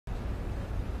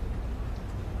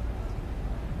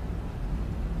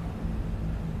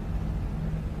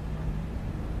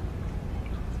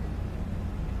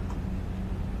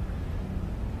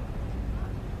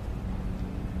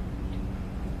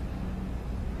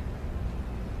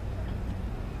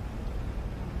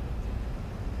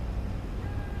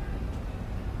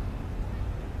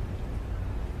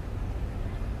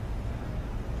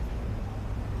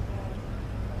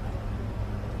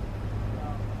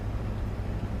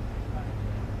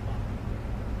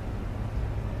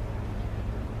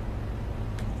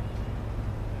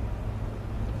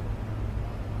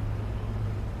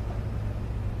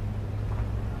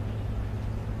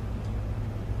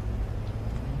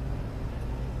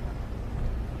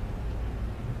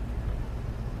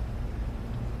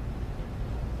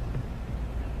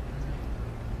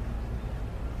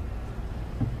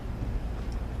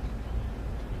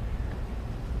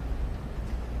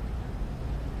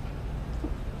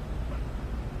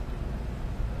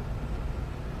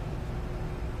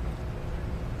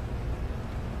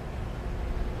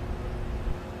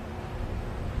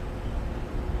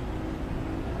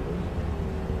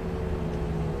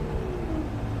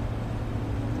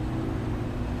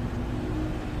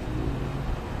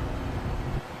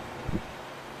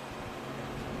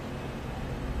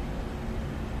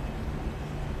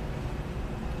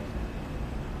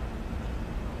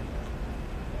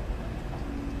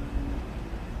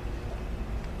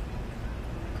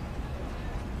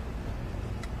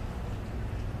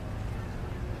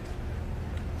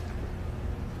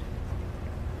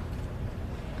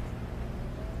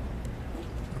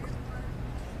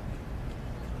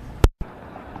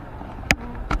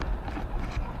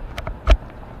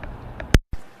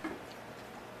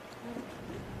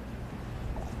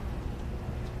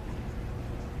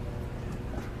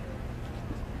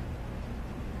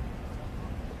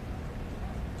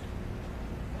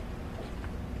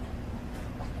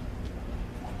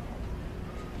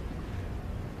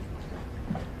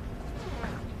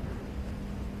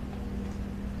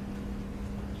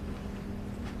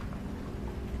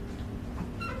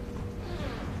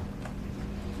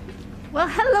Well,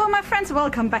 hello my friends,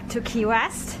 welcome back to Key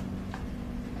West.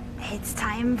 It's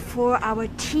time for our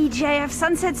TGIF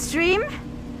sunset stream.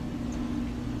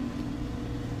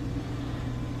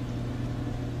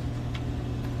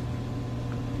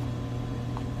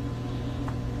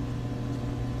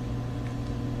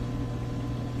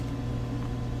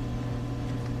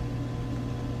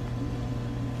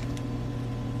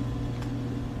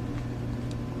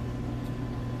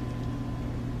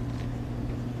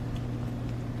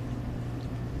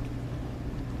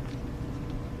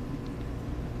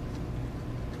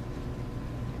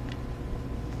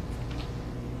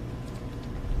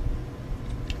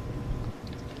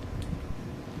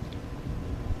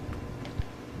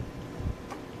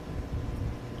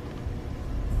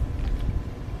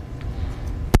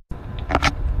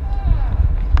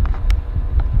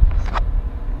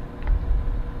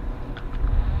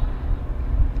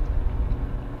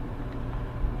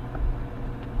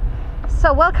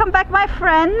 So welcome back my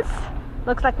friends.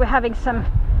 Looks like we're having some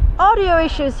audio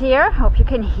issues here. Hope you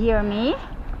can hear me.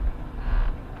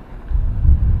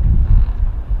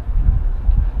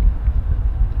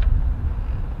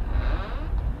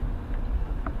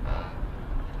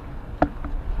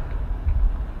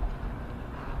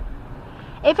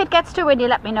 If it gets too windy,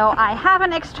 let me know. I have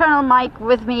an external mic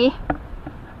with me.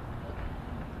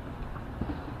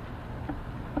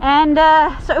 And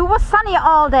so it was sunny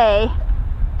all day.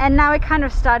 And now it kind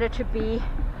of started to be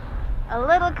a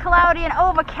little cloudy and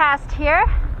overcast here.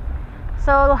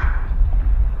 So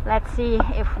let's see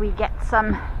if we get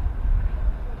some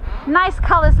nice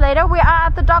colors later. We are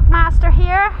at the Dockmaster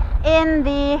here in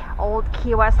the old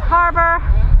Key West Harbor.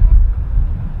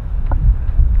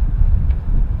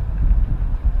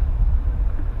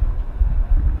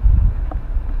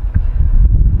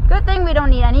 Good thing we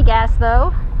don't need any gas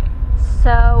though.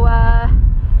 So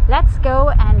let's go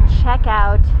and check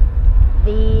out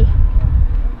the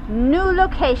new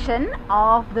location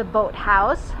of the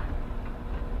Boathouse.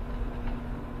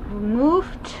 Move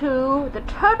to the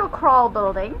Turtle Kraals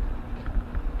building.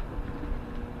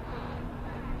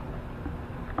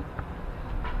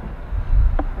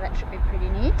 That should be pretty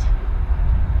neat.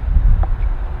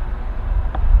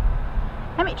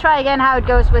 Let me try again how it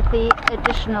goes with the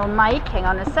additional mic. Hang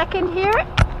on a second here.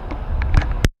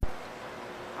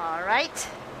 All right.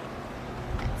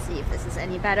 Let's see if this is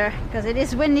any better, because it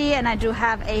is windy and I do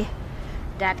have a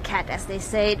dead cat, as they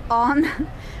say, on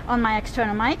my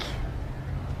external mic.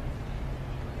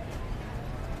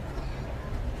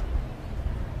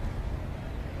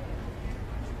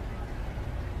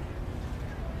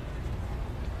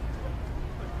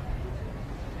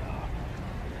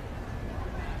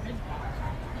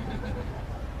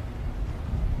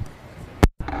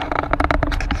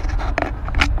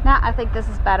 Now I think this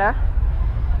is better.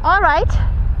 All right,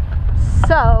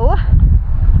 so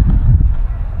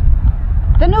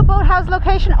the new Boathouse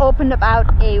location opened about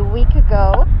a week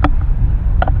ago,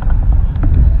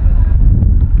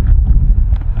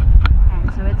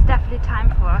 and so it's definitely time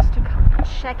for us to come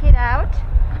check it out.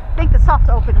 I think the soft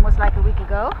opening was like a week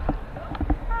ago.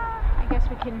 I guess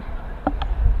we can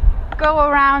go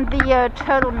around the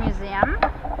Turtle Museum.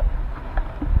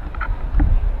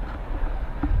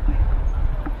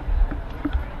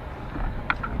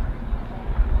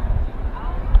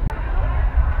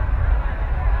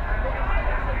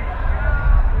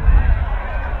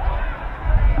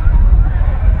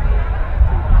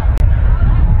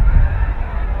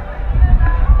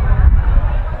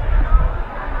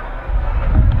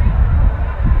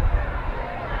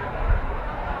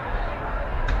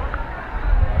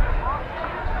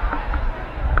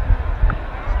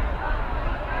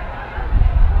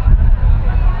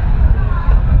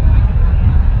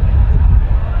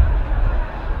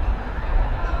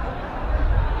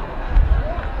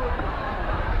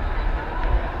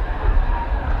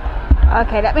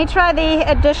 Okay, let me try the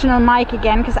additional mic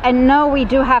again, because I know we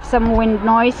do have some wind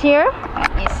noise here.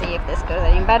 Let me see if this goes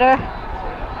any better.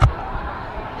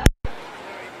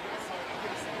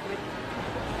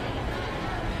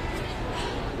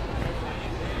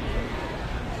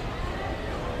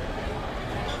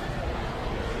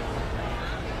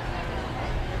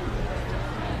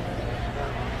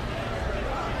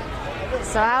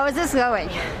 So how is this going?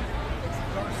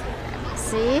 Let me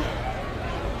see.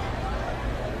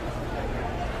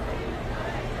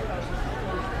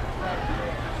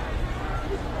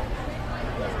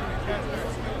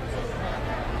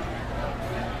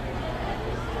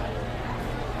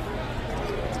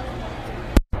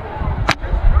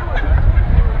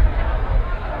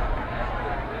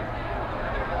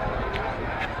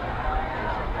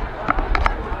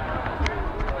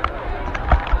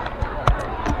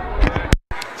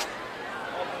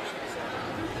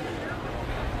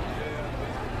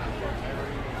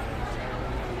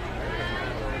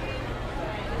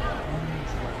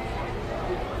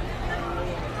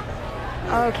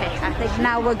 Okay, I think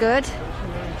now we're good.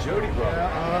 Jody brought it.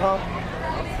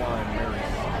 I'm flying Mary.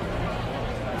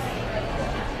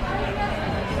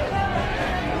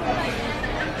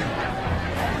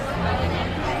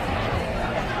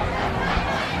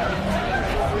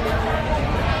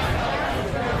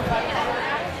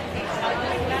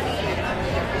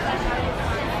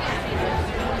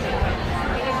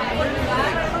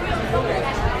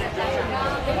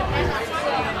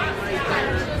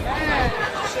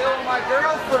 My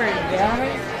girlfriend, damn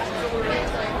it.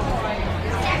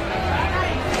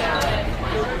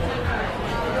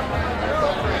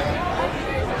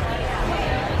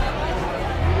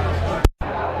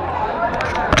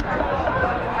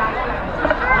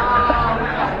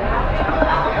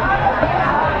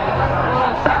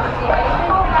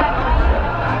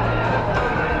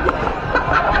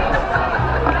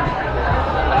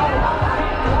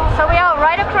 So we are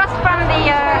right across from the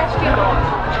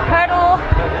Turtle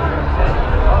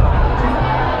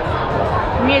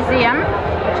Museum,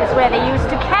 which is where they used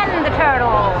to ken the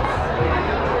turtles.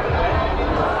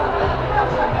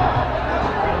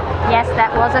 Yes,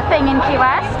 that was a thing in Key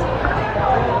West.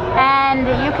 And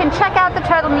you can check out the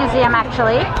Turtle Museum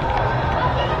actually.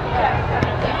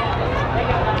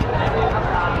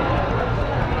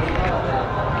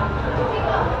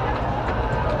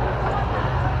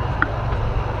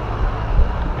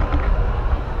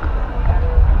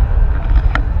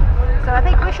 So I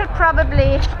think we should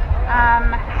probably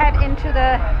head into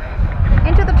the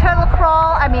Turtle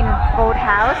Kraal, I mean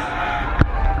Boathouse,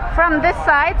 from this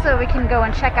side, so we can go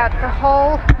and check out the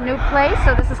whole new place.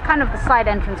 So this is kind of the side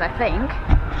entrance, I think.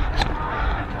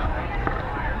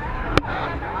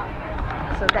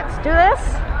 So let's do this.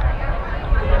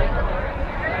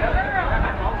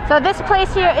 So this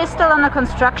place here is still under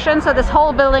construction, so this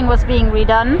whole building was being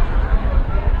redone.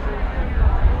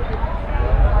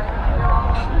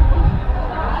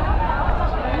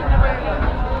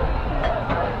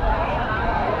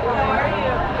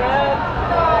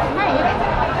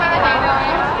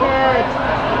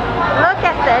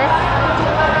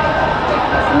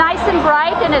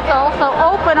 And it's also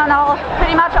open on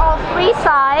pretty much all three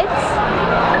sides.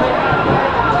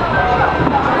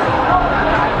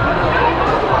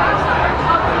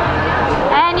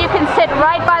 And you can sit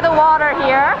right by the water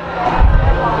here.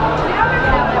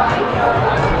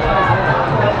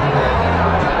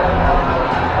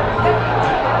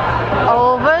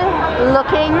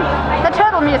 Overlooking the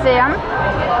Turtle Museum.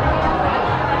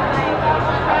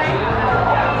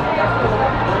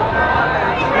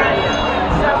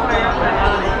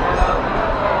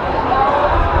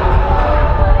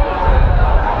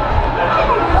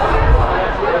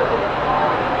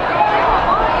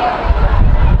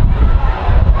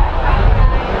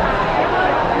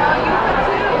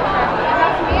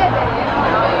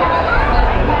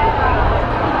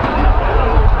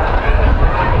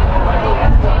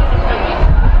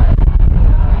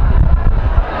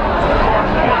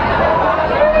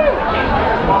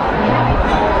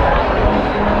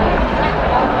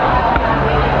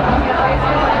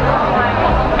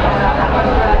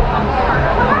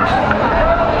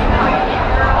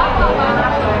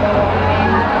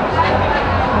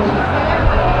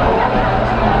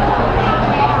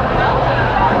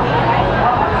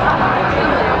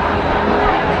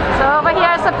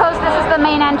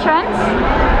 Entrance,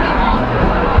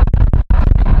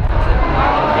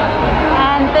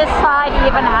 and this side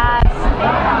even has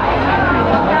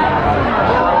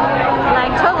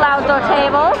like total outdoor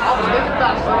tables,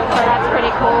 so that's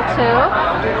pretty cool too.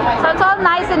 So it's all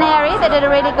nice and airy. They did a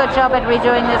really good job at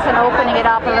redoing this and opening it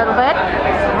up a little bit.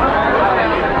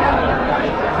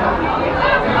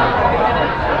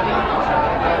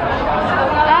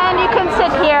 And you can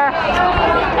sit here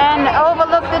and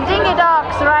overlook the dinghy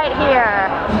docks right here.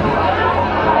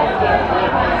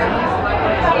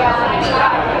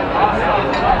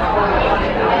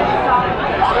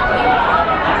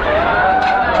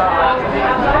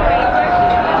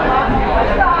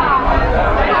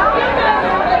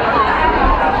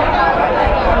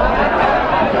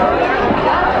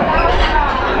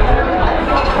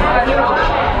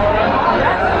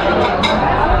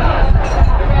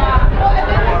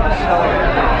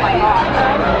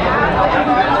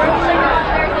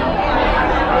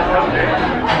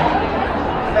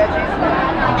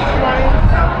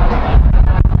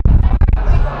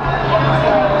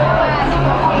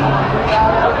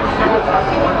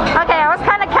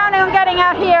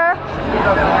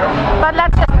 But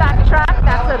let's just backtrack,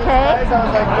 that's okay.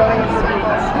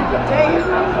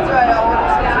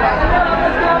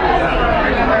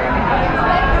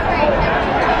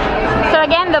 So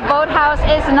again, the Boathouse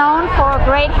is known for a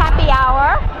great happy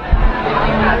hour.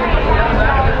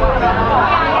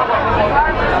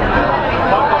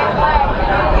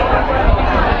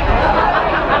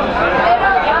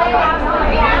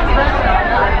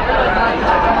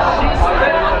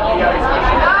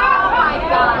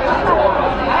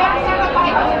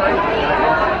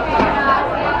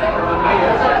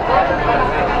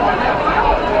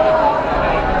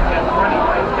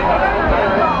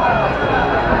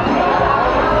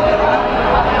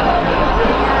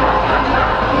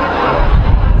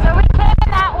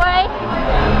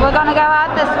 We're gonna go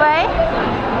out this way.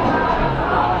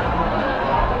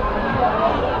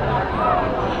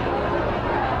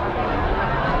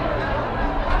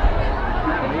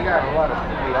 You got a lot of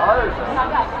PBRs.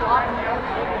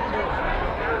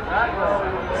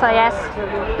 So yes,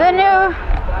 the new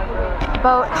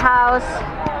Boathouse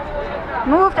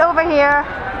moved over here,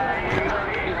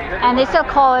 and they still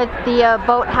call it the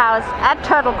Boathouse at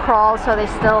Turtle Kraals, so they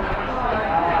still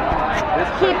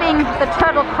keeping the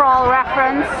Turtle Kraal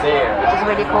reference, which is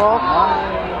really cool.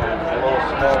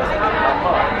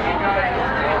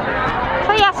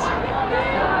 So yes,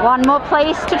 one more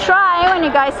place to try when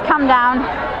you guys come down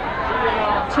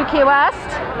to Key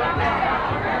West.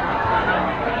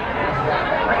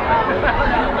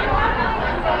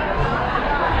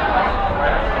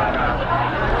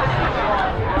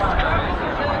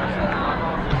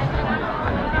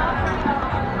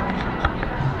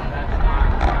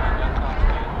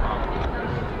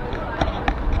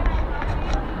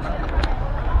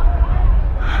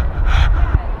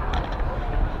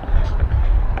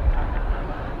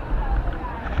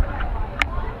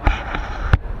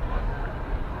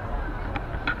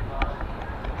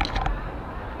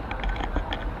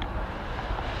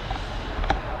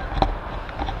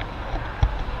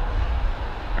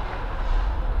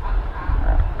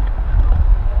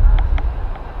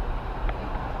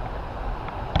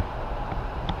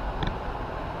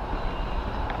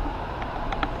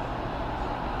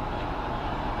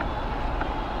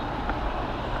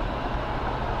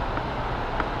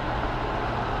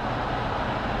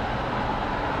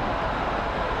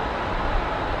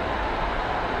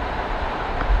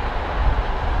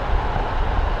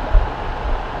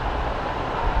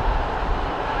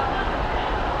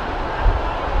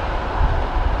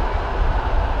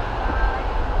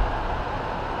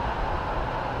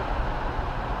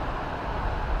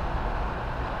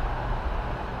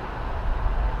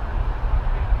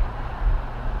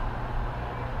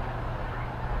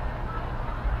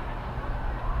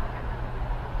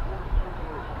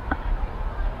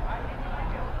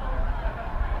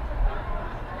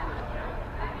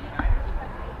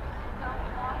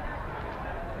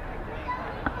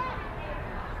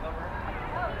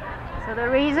 So the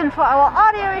reason for our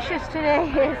audio issues today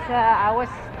is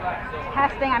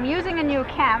I'm using a new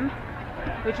cam,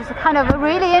 which is a kind of a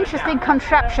really interesting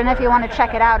contraption if you want to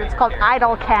check it out. It's called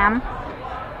Idle Cam.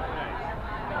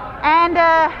 And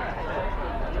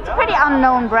it's a pretty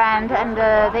unknown brand, and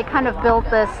they kind of built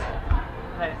this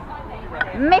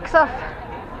mix of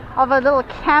a little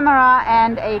camera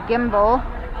and a gimbal.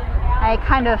 It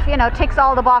kind of, you know, ticks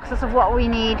all the boxes of what we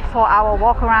need for our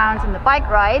walkarounds and the bike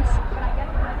rides.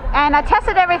 And I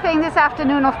tested everything this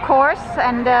afternoon, of course,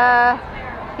 and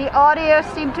the audio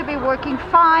seemed to be working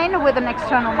fine with an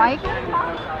external mic.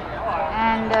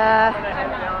 And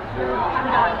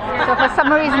so for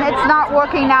some reason it's not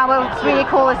working now. What's really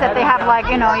cool is that they have, like,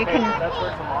 you know, you can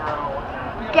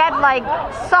get like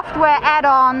software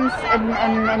add-ons, and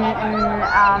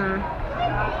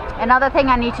another thing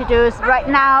I need to do is right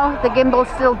now the gimbal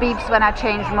still beeps when I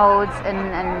change modes, and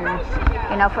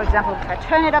you know, for example, if I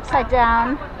turn it upside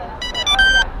down,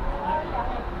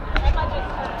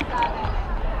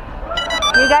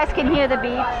 you guys can hear the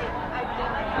beep.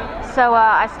 So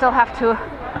I still have to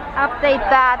update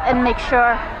that and make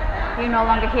sure you no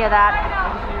longer hear that,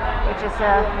 which is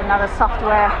another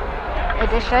software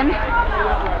edition.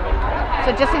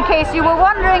 So just in case you were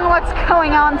wondering what's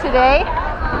going on today,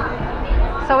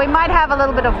 so we might have a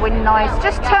little bit of wind noise.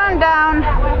 Just turn down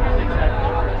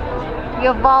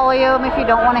your volume if you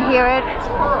don't want to hear it.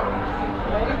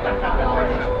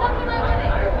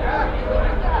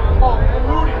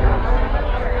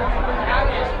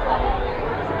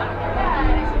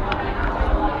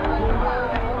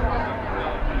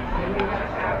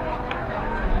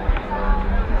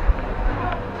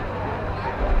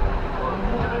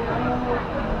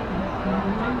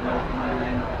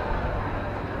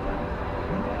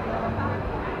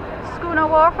 Schooner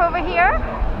Wharf over here.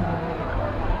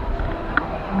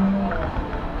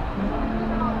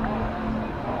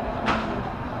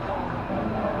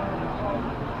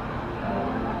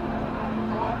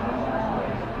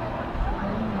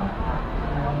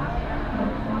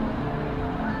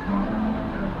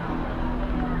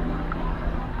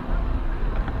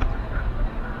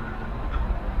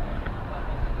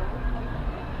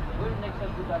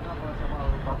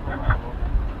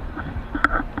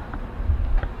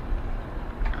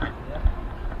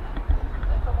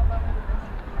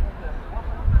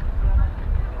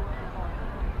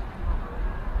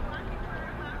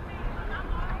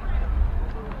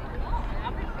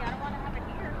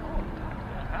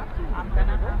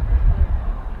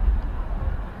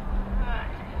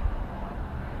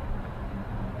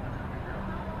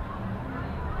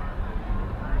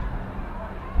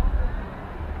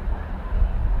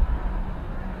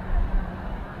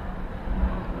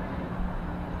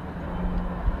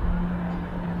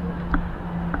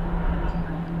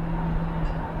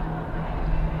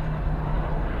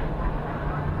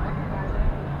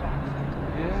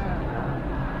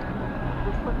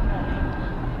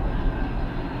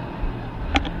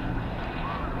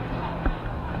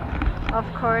 Of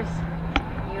course,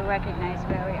 you recognize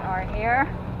where we are here.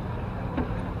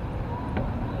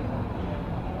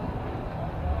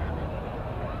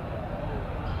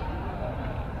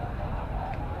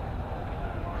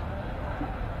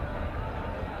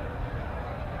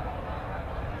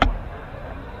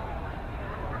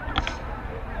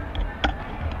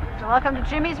 So welcome to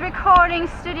Jimmy's recording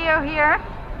studio here.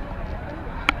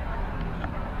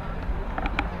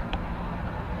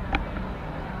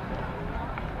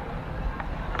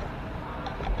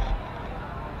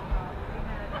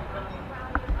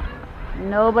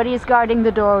 Nobody's guarding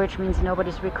the door, which means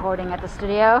nobody's recording at the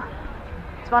studio.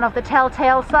 It's one of the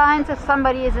telltale signs if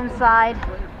somebody is inside.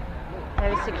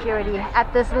 There is security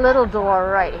at this little door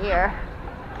right here.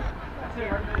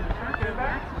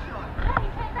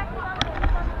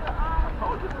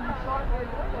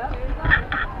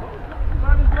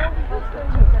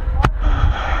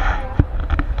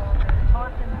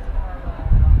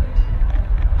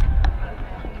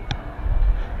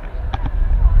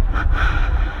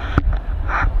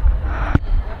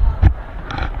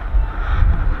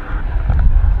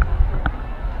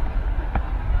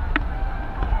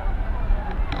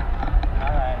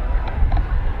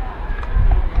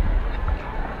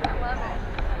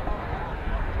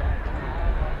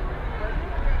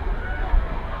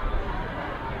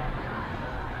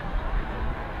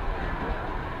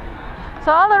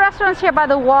 So all the restaurants here by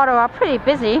the water are pretty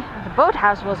busy. The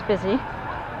Boathouse was busy.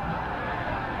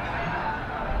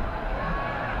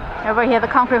 Over here the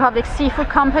Conch Republic Seafood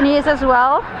Company is as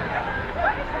well.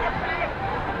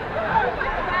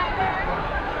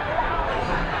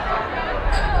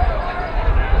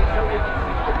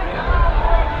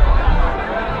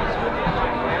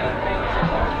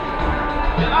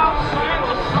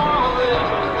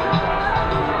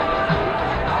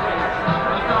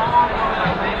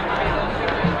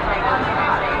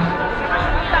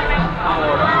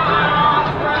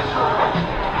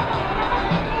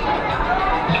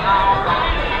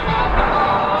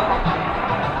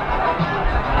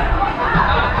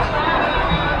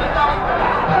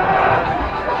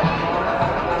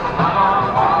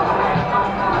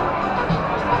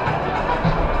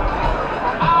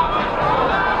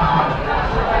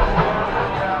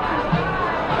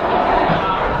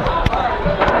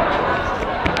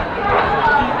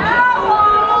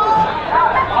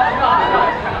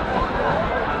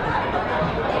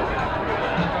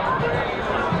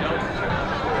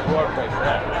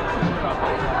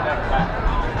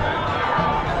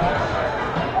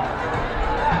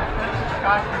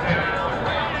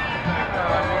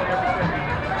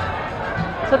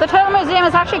 So the Turtle Museum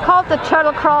is actually called the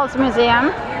Turtle Kraals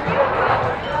Museum.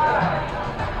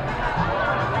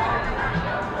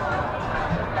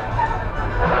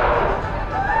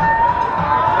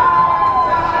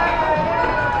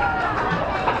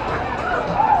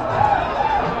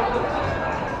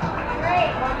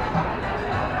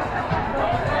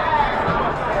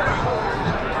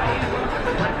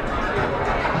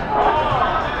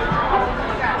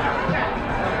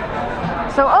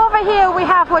 So over here we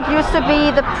have what used to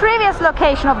be the previous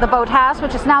location of the Boathouse,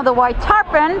 which is now the White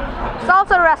Tarpon. It's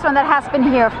also a restaurant that has been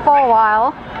here for a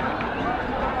while.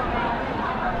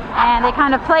 And they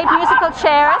kind of played musical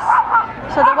chairs.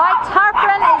 So the White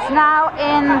Tarpon is now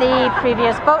in the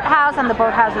previous Boathouse, and the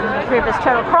Boathouse is in the previous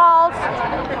Turtle Kraals.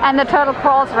 And the Turtle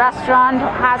Kraals restaurant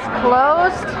has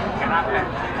closed.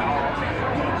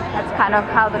 That's kind of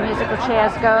how the musical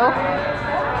chairs go.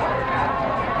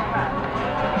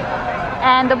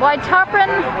 And the White Tarpon,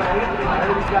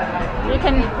 you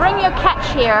can bring your catch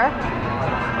here.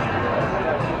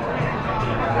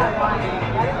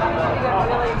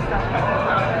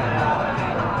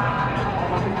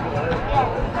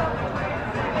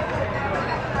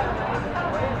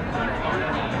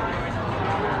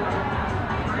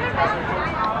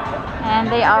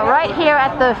 And they are right here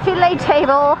at the fillet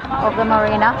table of the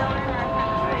marina.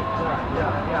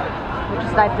 which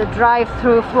is like the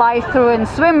drive-through, fly-through, and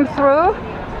swim-through.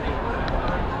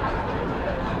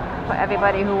 For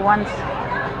everybody who wants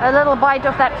a little bite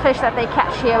of that fish that they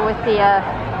catch here with the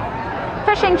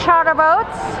fishing charter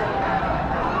boats.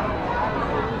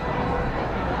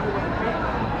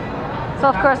 So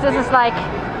of course this is like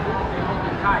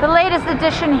the latest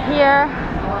edition here.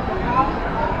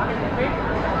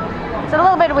 It's a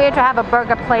little bit weird to have a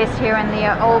burger place here in the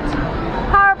old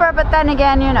harbor, but then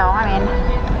again, you know, I mean,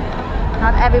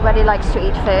 not everybody likes to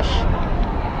eat fish.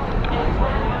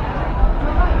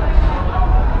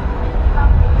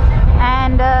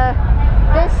 And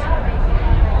this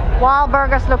Wild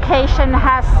Burgers location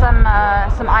has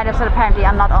some items that apparently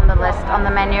are not on the list, on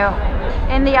the menu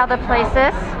in the other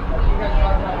places.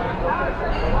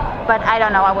 But I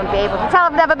don't know, I wouldn't be able to tell.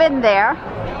 I've never been there.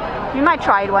 You might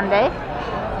try it one day.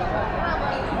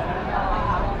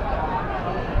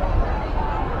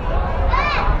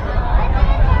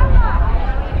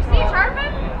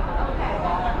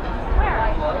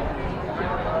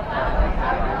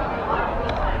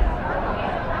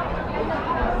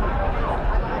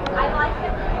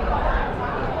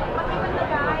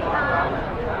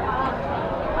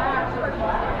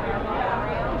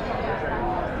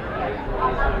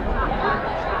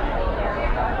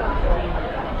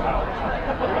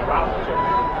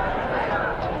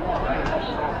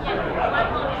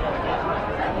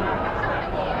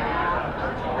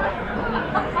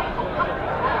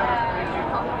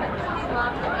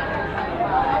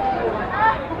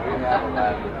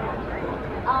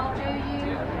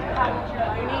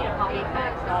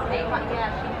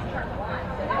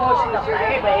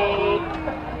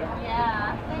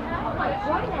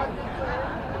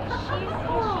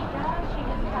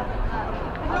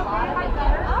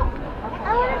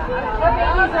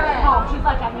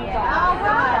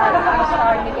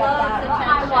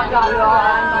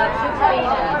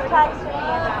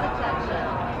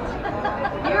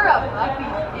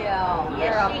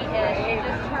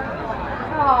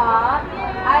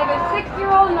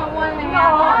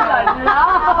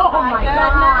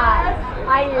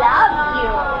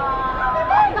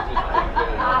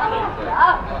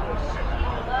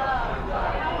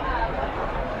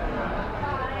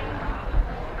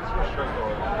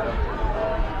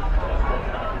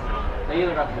 They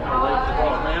either got to lay the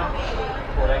ball now,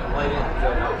 or they can lay it and go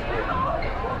downstairs.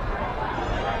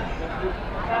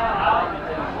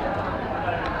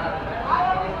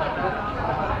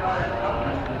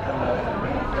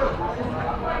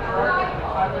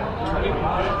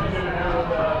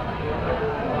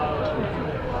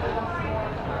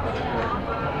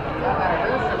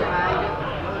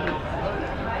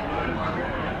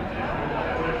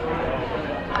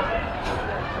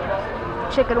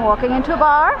 Chicken walking into a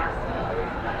bar.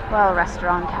 Well,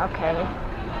 restaurant, okay.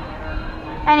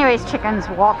 Anyways, chickens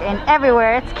walk in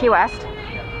everywhere. It's Key West.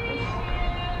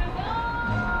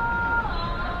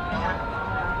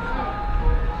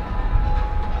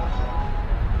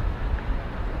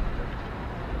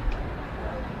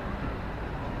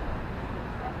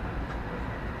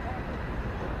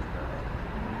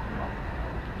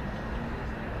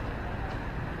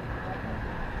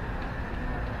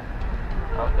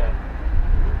 Okay.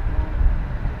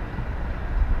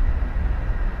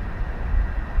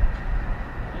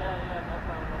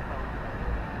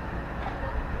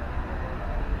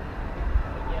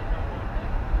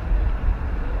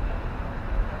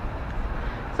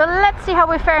 So let's see how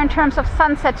we fare in terms of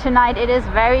sunset tonight. It is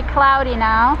very cloudy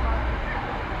now.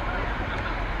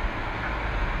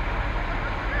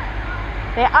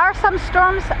 There are some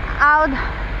storms out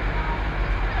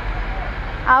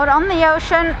on the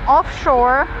ocean,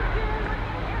 offshore.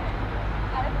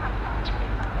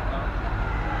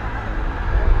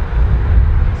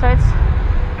 So it's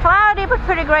cloudy but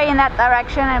pretty gray in that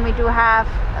direction, and we do have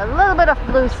a little bit of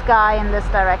blue sky in this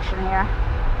direction here.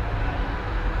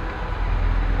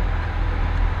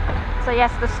 So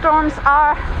yes, the storms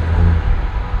are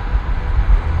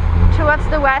towards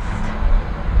the west,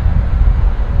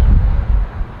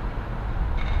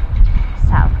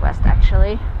 southwest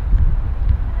actually,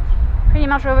 pretty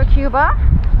much over Cuba.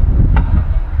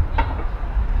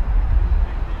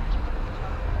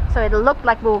 So it looked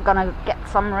like we were gonna get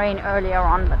some rain earlier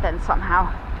on, but then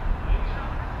somehow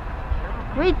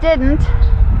we didn't.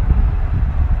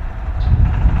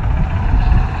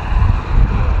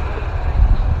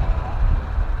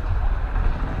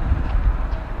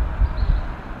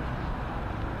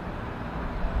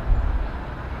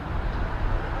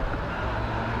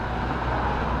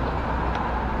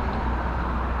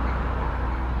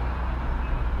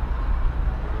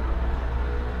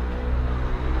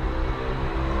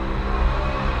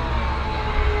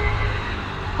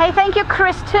 Hey Hey, thank you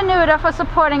Chris Tenuta for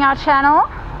supporting our channel.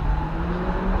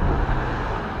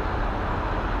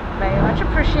 Very much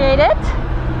appreciated.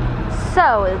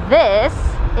 So this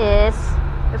is,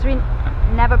 because we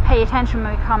never pay attention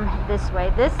when we come this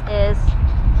way, this is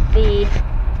the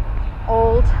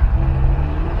old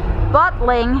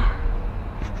bottling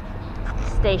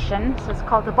station. So it's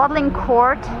called the Bottling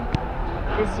Court.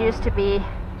 This used to be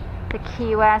the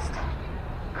Key West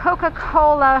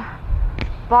Coca-Cola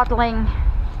bottling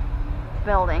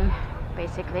building,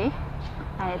 basically,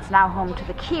 and it's now home to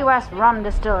the Key West Rum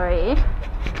Distillery.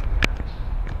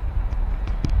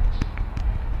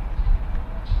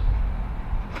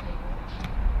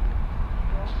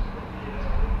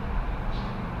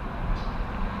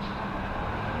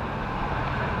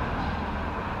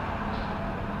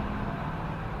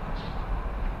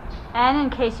 And in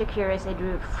case you're curious, they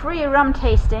do free rum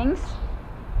tastings,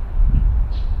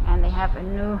 and they have a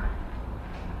new,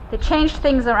 they changed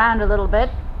things around a little bit.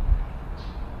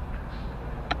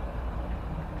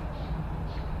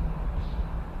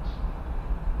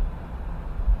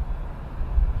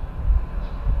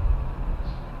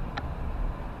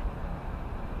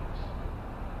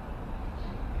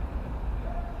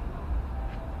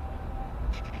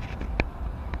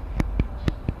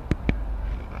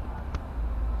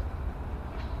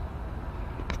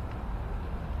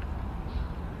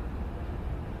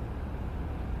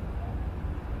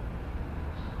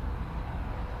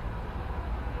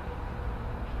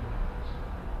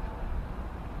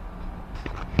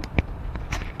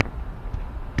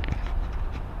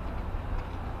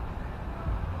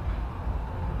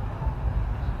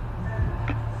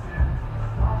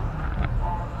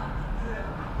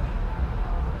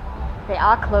 They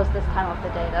are closed this time of the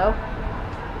day though,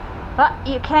 but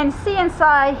you can see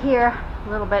inside here a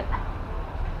little bit.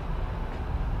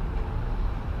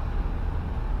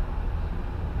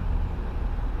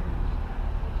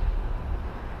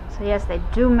 So yes, they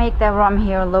do make their rum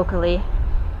here locally.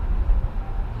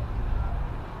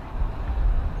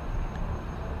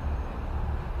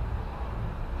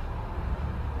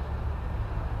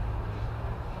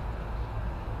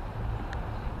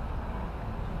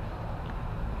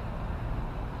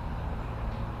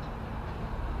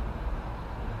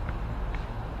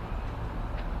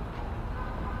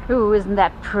 Ooh, isn't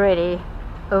that pretty?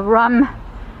 A rum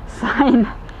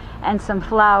sign and some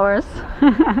flowers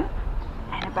and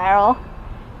a barrel.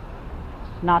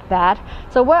 Not bad.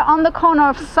 So we're on the corner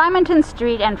of Simonton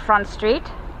Street and Front Street,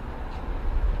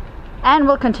 and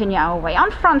we'll continue our way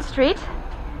on Front Street,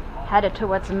 headed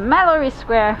towards Mallory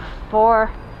Square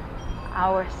for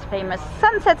our famous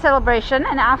sunset celebration,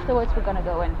 and afterwards we're gonna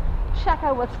go and check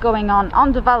out what's going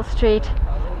on Duval Street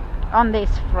on this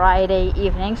Friday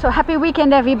evening. So happy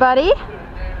weekend, everybody.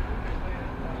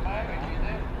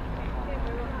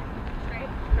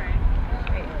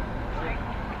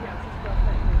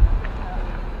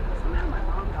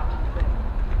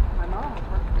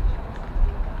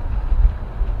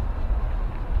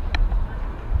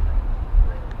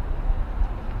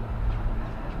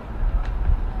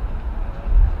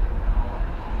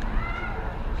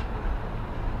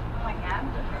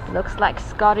 Looks like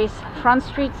Scotty's Front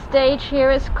Street stage here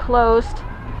is closed,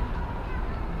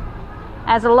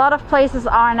 as a lot of places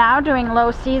are now during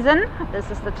low season. This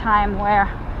is the time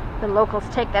where the locals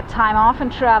take their time off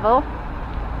and travel.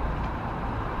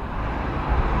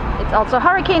 It's also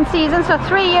hurricane season, so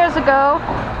 3 years ago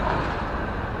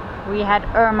we had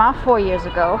Irma, 4 years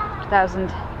ago,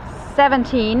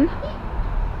 2017.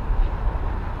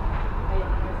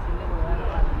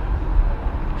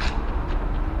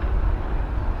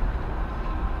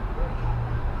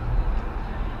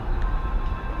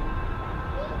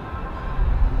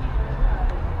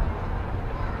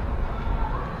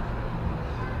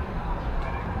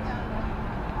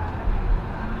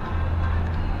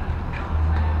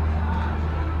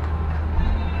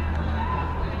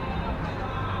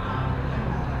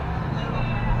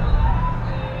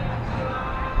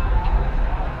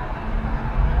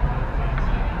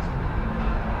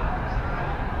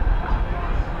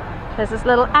 This is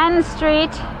Little Ann Street.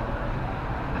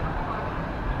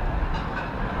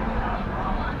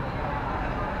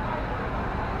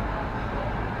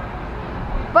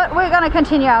 But we're gonna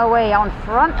continue our way on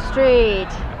Front Street.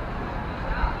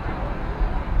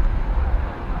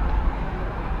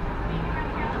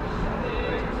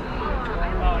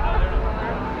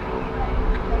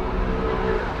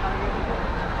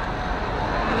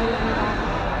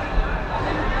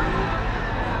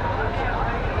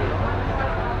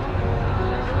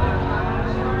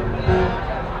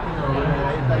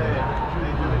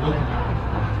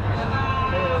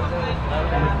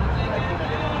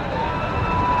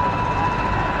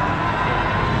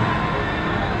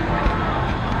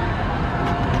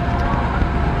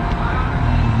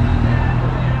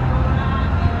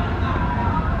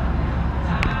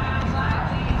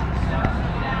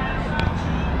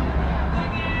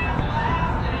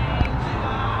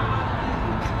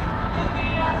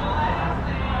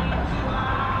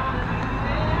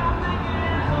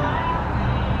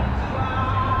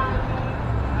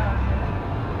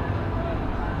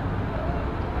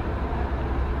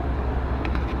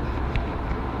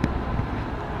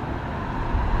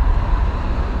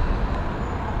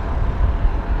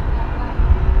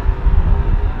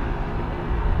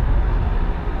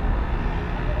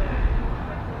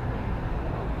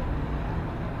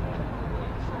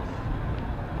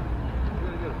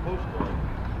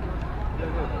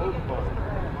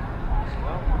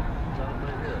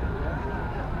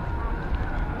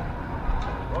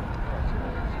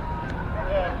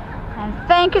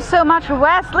 Thank you so much,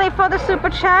 Wesley, for the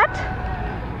super chat.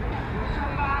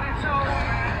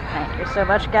 Thank you so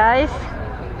much, guys.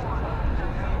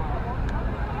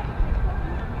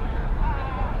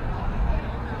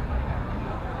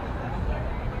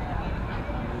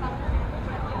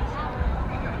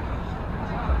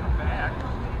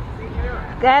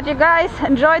 Glad you guys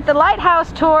enjoyed the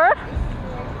lighthouse tour.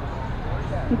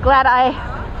 I'm glad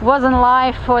I wasn't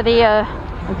live for the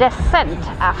descent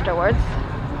afterwards.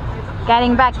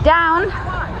 Getting back down.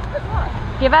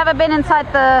 If you've ever been inside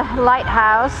the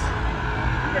lighthouse,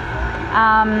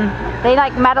 they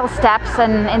like metal steps,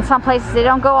 and in some places they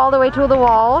don't go all the way to the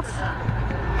walls.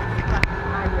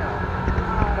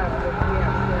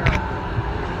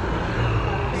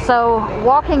 So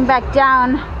walking back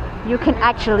down, you can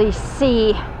actually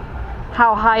see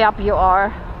how high up you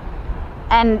are.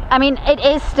 And I mean, it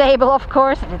is stable, of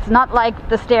course. It's not like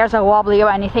the stairs are wobbly or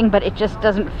anything, but it just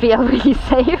doesn't feel really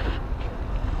safe.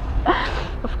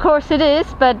 Of course it is,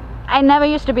 but I never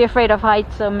used to be afraid of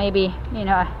heights, so maybe, you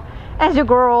know, as you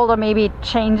grow older, maybe it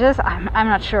changes. I'm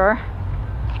not sure.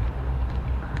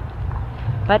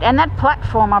 But, and that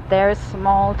platform up there is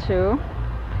small too.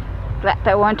 Glad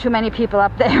there weren't too many people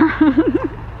up there.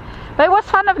 But it was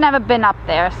fun. I've never been up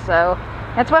there, so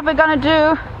that's what we're gonna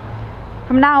do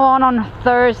from now on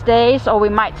Thursdays, or we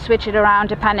might switch it around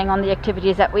depending on the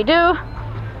activities that we do.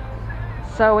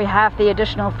 So we have the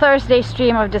additional Thursday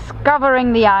stream of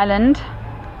discovering the island,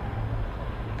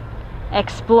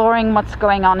 exploring what's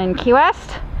going on in Key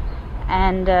West,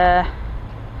 and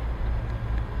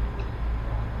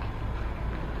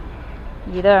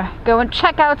either go and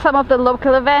check out some of the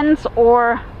local events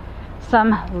or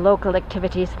some local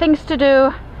activities, things to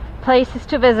do, places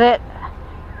to visit,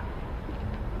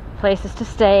 places to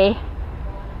stay.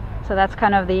 So that's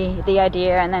kind of the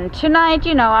idea. And then tonight,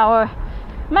 you know, our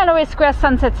Mallory Square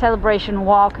Sunset Celebration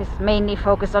walk is mainly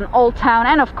focused on Old Town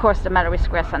and of course the Mallory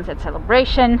Square Sunset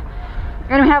Celebration.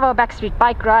 And we have our backstreet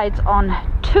bike rides on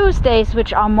Tuesdays,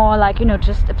 which are more like, you know,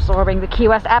 just absorbing the Key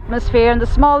West atmosphere and the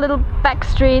small little back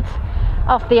streets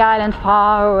of the island,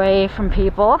 far away from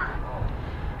people.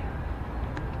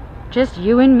 Just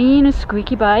you and me in a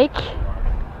squeaky bike.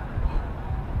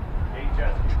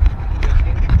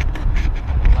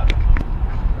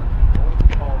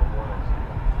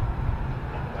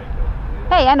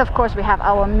 Hey, and of course we have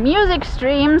our music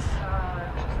streams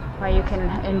where you can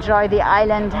enjoy the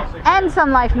island and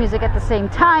some live music at the same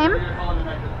time,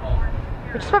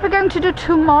 which is what we're going to do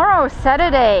tomorrow,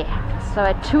 Saturday. So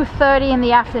at 2:30 in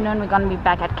the afternoon we're going to be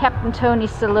back at Captain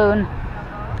Tony's Saloon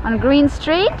on Green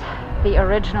Street, the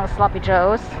original Sloppy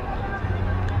Joe's.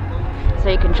 So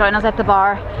you can join us at the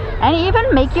bar and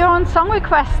even make your own song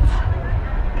requests.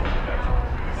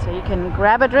 So you can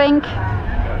grab a drink,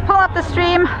 pull up the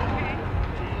stream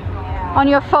on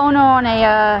your phone or on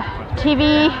a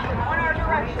TV,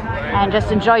 and just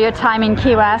enjoy your time in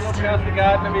Key West.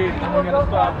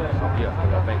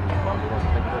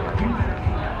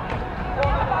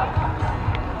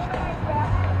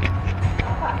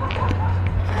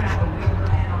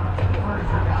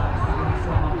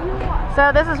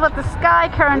 So this is what the sky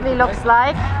currently looks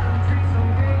like.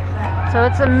 So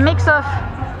it's a mix of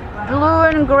blue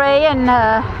and gray, and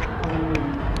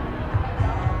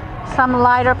some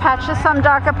lighter patches, some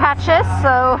darker patches,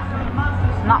 so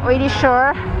not really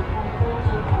sure.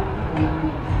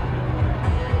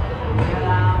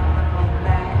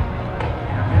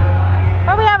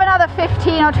 But we have another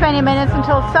 15 or 20 minutes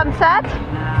until sunset,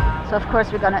 so of course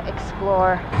we're gonna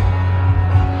explore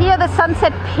here the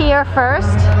Sunset Pier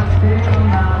first.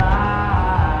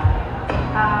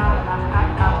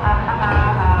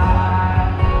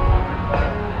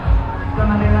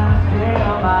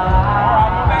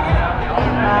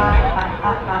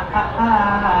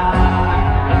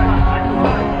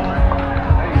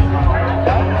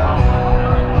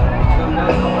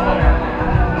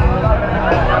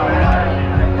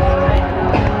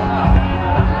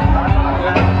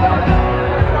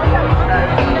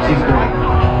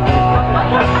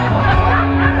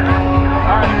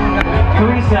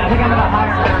 Teresa, I think I'm gonna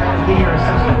hire her to be your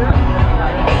assistant.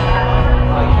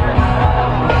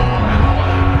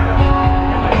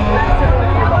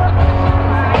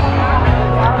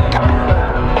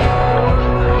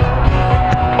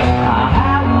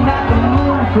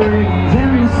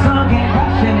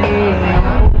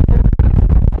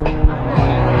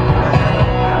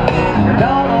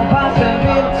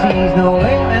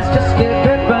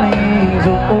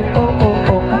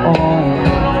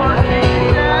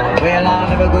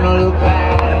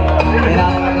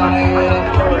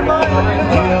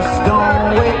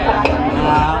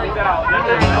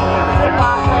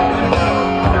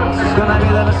 gonna be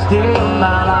the mistake of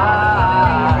my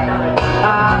life.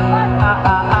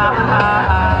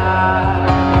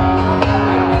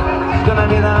 It's gonna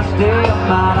be the mistake of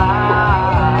my life.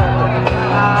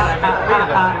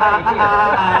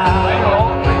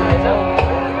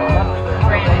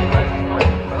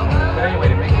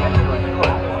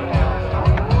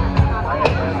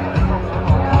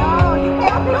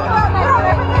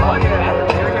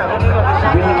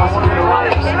 Really wants to be the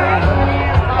right thing.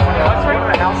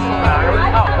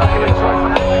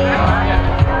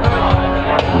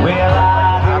 Well,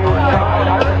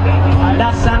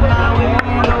 that's on my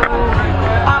window.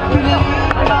 I believe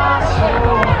my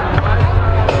soul.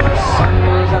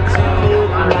 Sundays until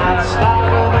midnight,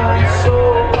 started on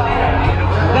soul.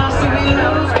 That's the way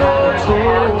lose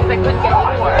control. I couldn't get any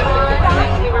more.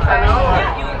 You were fine.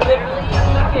 You literally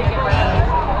can't get rid of it.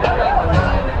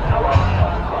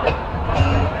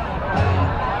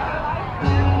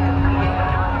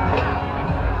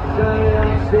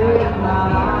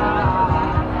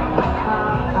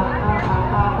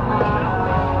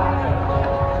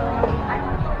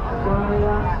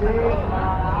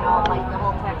 Like the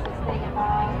whole Texas thing.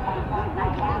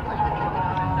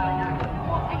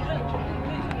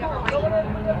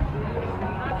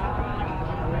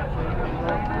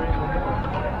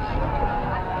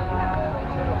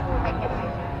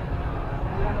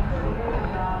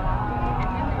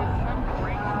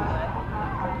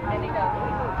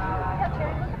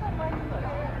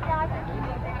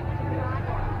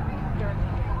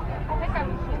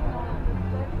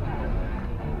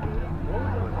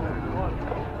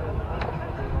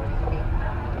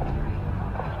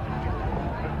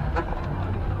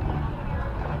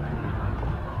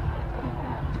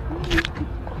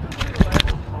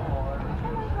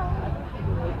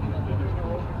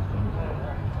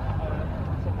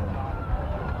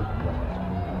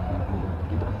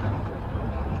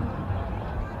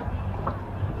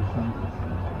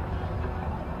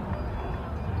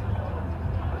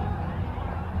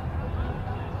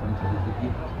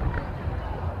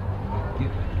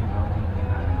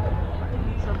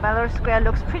 So Mallory Square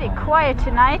looks pretty quiet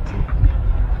tonight.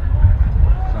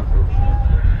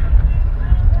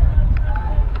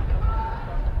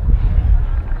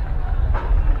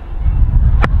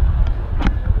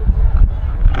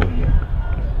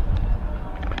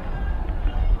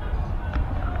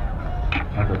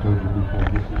 Like I told you before,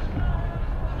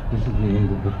 this is the end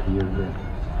of the pier there.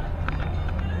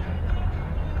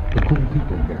 The cool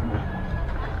people gather.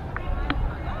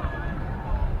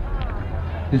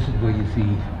 This is where you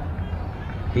see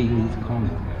Haley's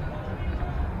Comet.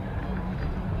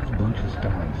 It's a bunch of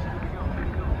stars.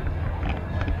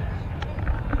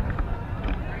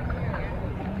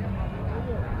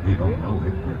 They don't know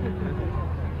it.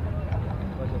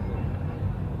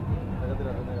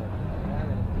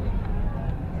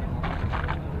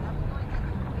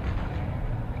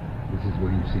 This is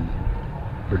where you see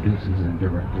producers and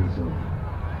directors of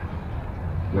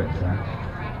websites.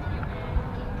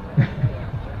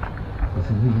 This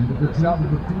is the end of the time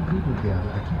with the cool people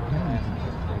gather. I keep playing this and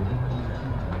shit.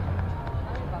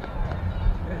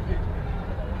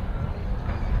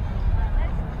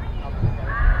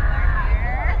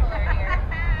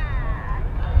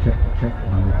 Check,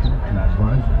 1 or 2, 2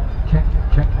 twice.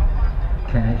 Check,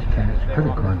 cash,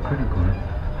 credit card.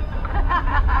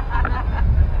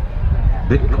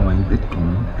 Bitcoin.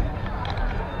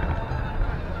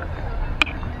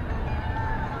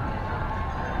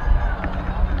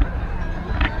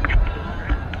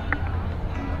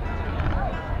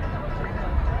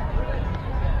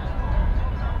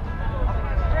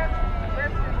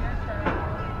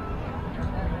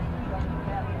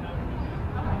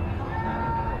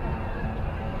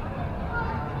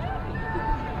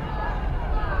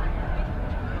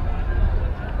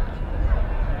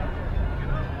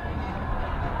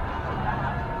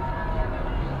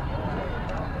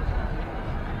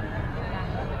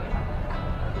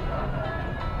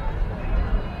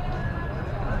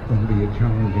 Going to be a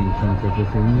challenging sunset this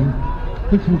evening,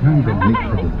 but sometimes it makes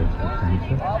for the best of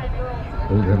sunset.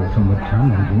 Those that are somewhat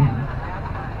challenging,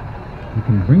 you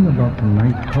can bring about some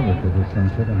nice color to the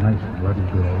sunset, a nice bloody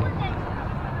glow.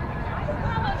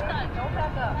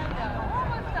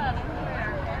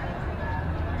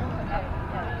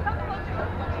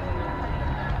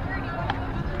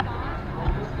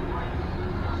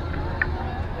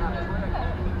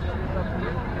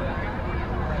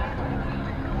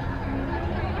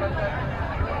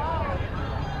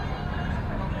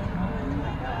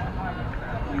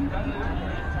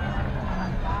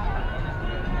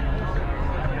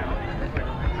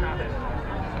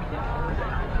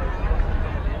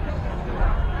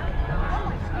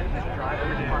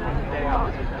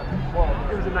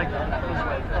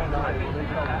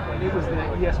 it was the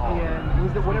ESPN, it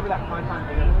was the, whatever that prime time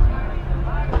thing is.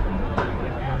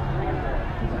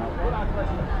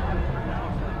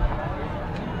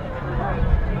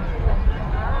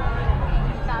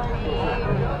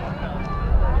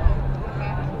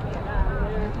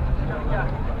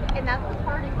 And that's the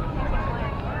party we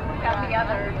got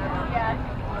together. Yeah.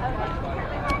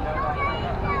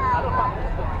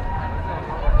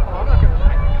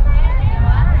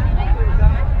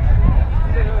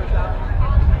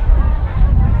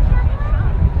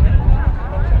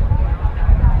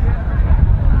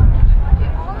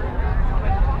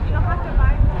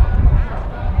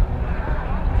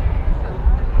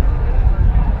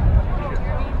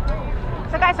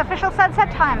 So guys, official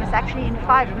sunset time is actually in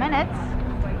 5 minutes.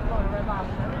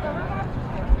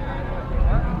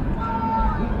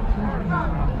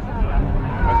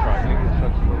 That's right. I think it's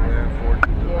such a little there,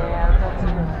 40. Yeah, that's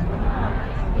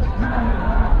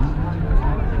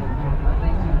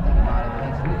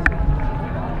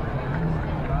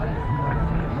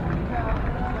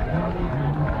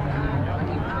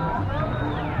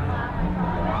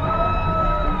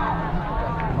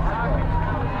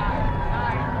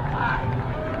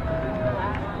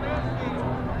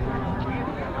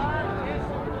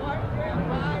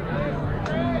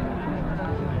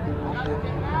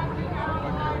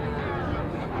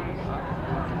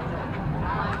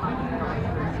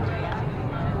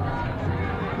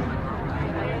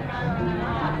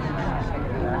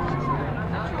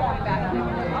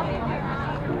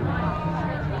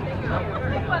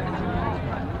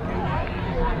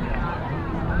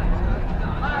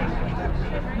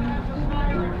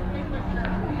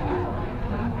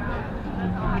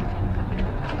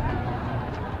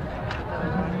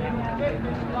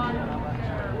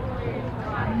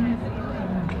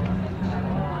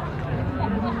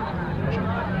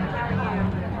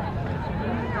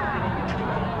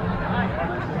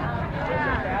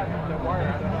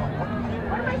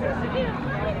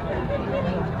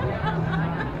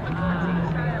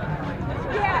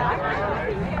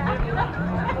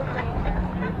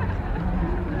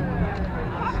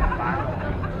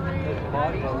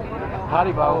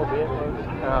Potty bowl. I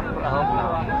hope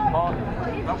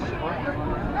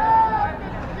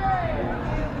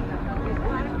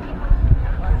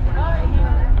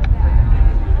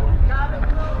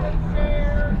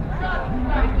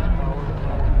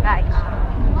Nice.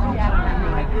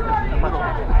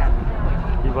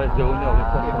 You guys don't know the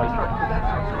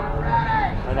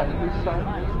and then you start.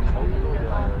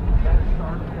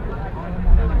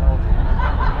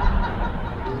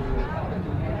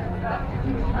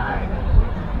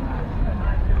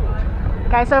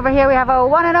 Guys, over here we have our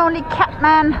one and only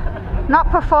Catman, not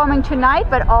performing tonight,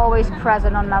 but always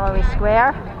present on Mallory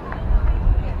Square.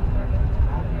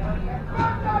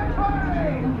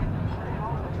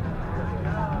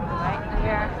 Right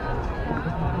here.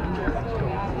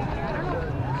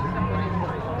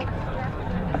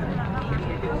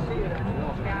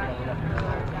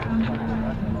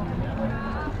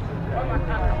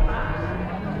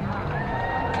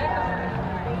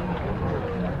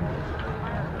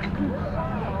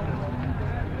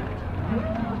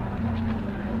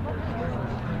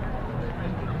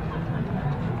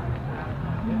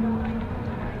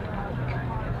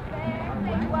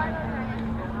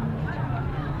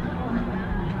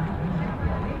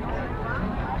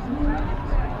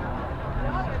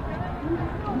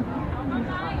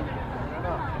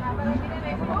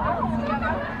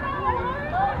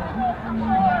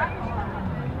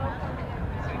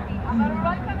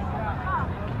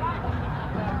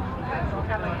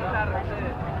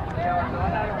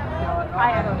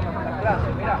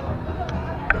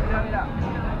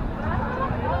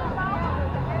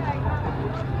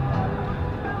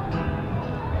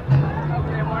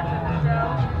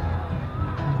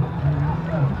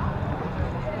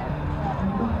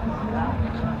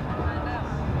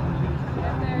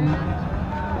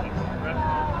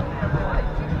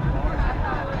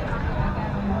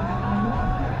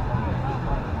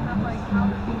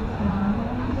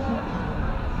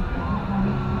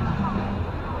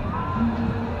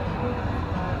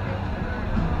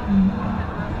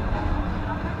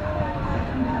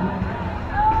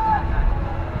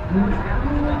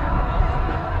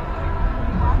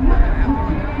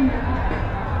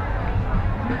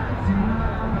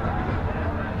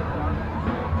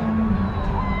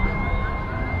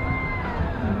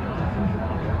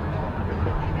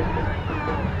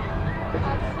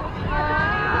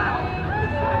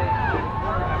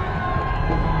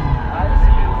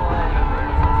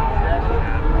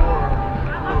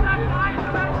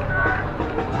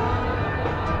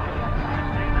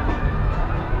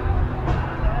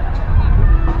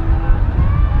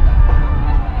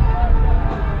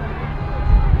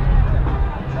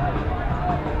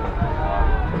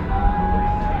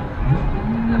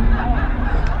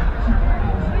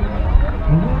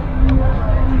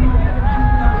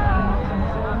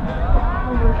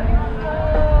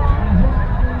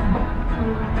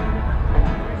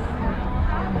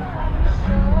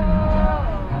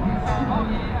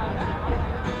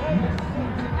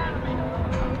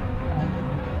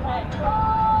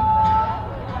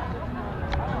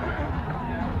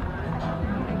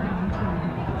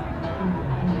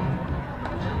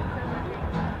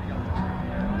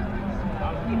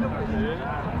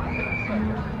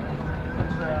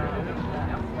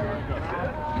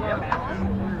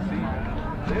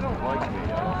 They don't like me.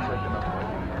 I don't think enough like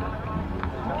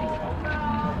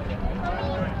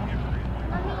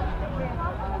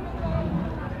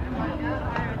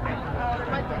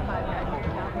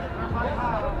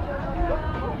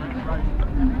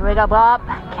Riddle Bob,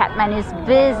 Catman is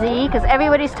busy because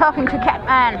everybody's talking to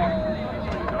Catman,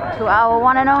 to our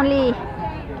one and only.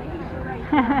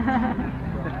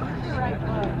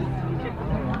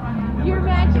 Your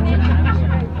imagination.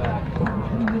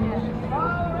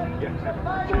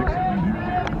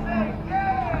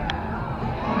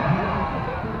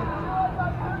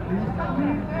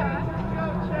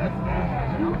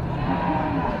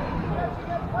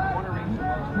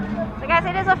 So guys,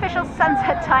 it is official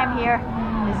sunset time here.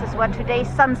 This is what today's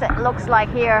sunset looks like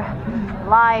here,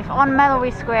 live on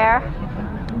Mallory Square.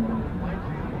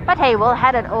 But hey, we'll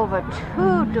head it over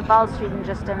to Duval Street in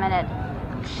just a minute.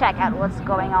 Check out what's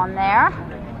going on there.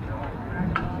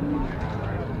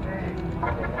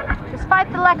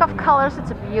 Despite the lack of colors, it's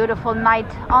a beautiful night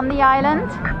on the island.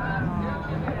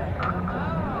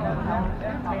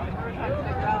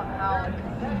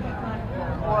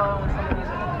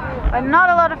 But not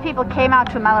a lot of people came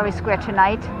out to Mallory Square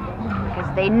tonight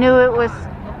because they knew it was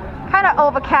kind of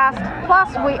overcast.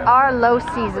 Plus, we are low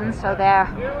season, so there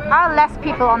are less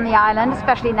people on the island,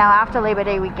 especially now after Labor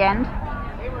Day weekend.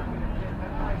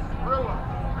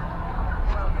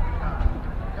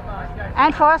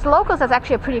 And for us locals, that's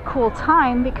actually a pretty cool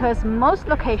time because most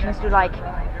locations do like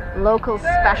local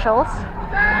specials.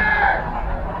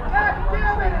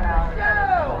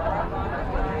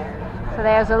 So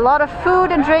there's a lot of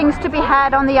food and drinks to be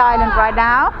had on the island right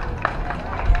now.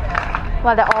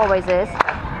 Well, there always is.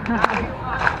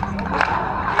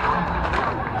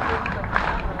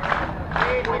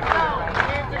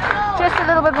 Just a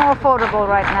little bit more affordable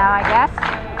right now, I guess.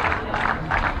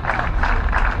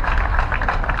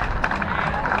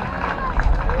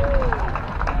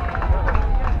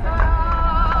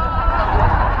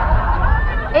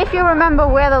 If you remember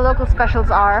where the local specials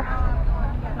are,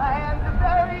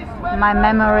 my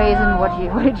memory isn't what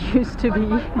it used to be.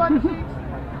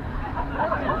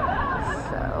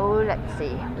 So let's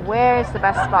see, where is the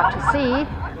best spot to see?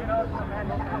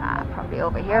 Probably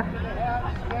over here.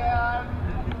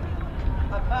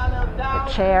 The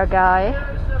chair guy.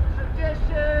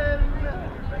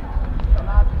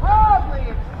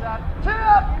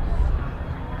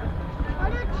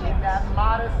 That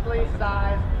modestly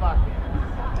sized bucket.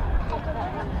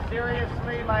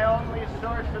 Seriously, my only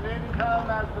source of income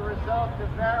as the result of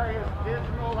various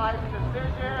dismal life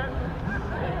decisions.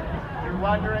 You're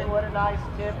wondering what a nice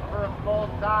tip for a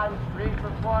full-time street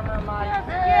performer might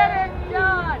be. Get it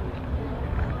done!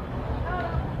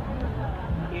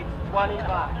 It's 20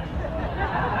 bucks.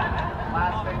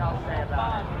 Last thing I'll say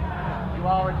about it. You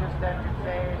all were just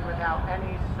entertained without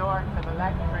any sort of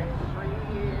electric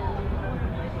stream.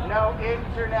 No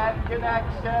internet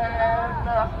connection,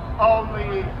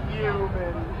 only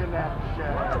human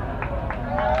connection.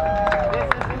 This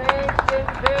is an ancient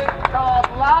thing called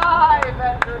live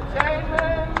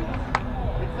entertainment.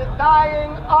 It's a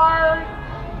dying art.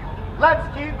 Let's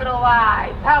keep it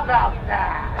alive. How about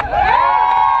that?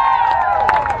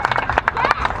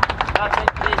 Nothing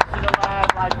keeps it alive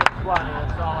like a 20,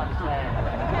 that's all I'm saying.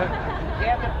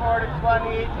 Can't afford a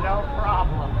 20, no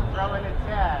problem. Throw in a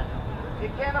 10. If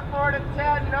you can't afford a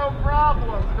 10, no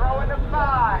problem. Throw in a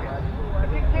 5.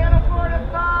 If you can't afford a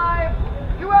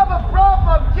 5, you have a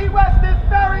problem. Key West is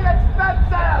very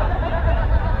expensive.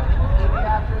 Maybe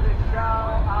after the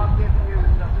show, I'll give you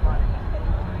some money.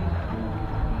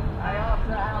 I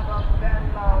also have a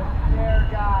Venmo, share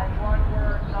guy, one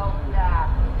word, no gas,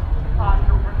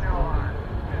 entrepreneur.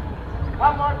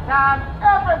 One more time,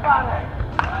 everybody.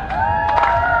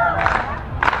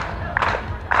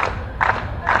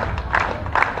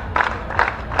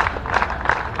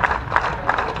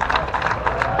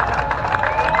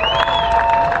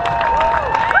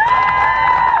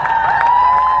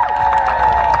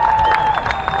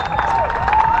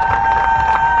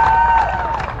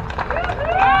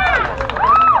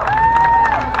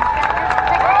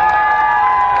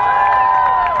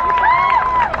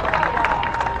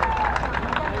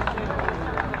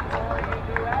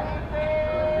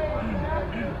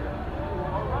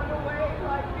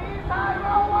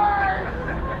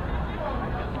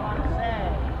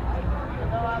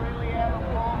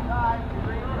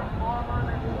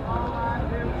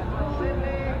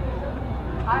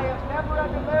 I have never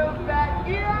undermoved that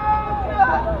you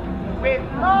with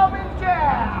mom and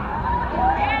dad.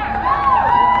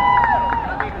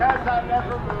 Because I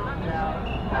never moved now.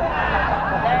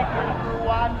 Thank you for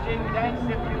watching getting dense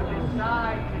if you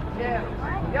decide to dip.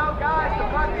 Yo guys, the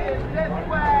bucket is this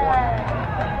way.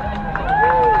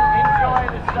 Enjoy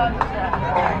the sunset.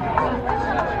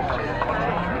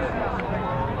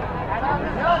 And I'm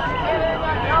just kidding,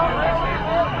 I don't really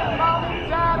live the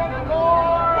mountains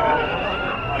anymore.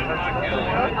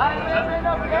 I live in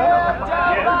a field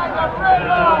down by the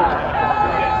river.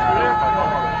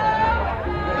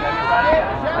 Get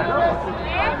generous,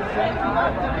 I'm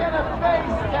enough to get a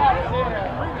face tattoo.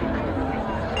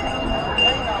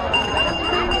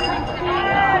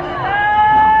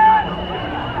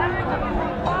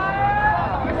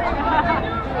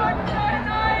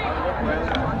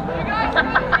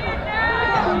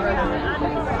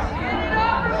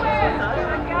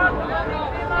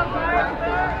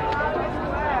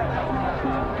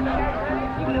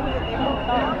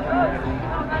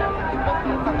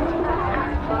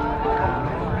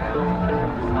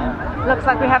 Looks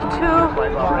like we have two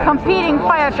competing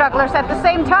fire jugglers at the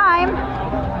same time.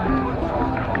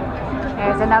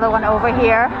 There's another one over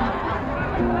here.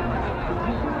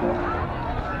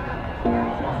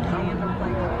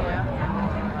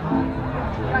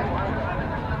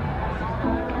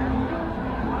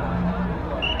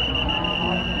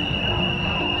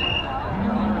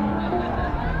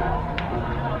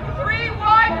 Free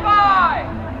Wi-Fi!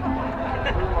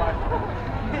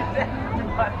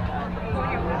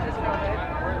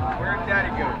 Where'd Daddy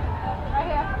go? Right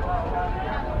here.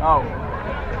 Oh.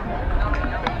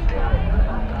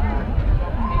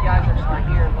 You guys are just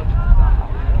here looking for stuff.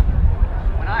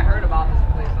 When I heard about this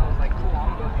place, I was like, cool,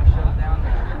 I'm going to do shows down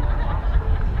there.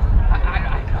 I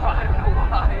don't know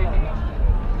why.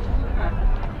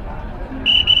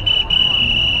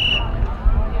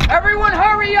 Everyone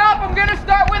hurry up! I'm going to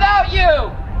start without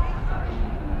you!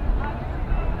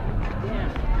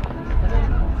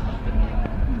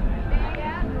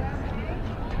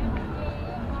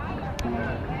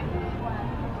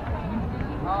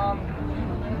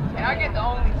 Can I get the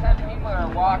only 10 people that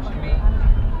are watching me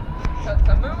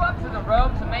to move up to the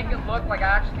rope to make it look like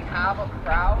I actually have a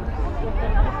crowd?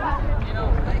 You know,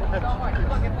 thank you so much.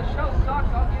 Look, if the show sucks,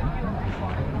 I'll give you a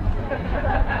refund.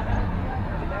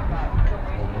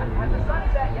 Has the sun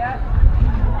set yet?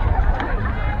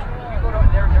 You go to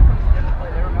there, they're from the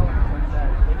play. They don't know when the sun set.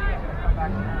 Maybe they're gonna come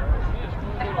back now.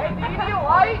 Hey, do you need a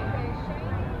light?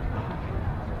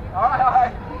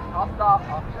 Alright. I'll stop.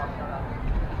 I'll shut up.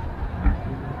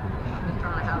 Just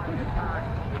trying to have a good time.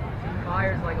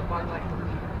 Fire's like a bug like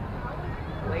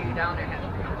lady down there has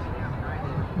paper sleeves, right?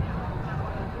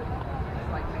 It's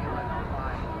like me letting on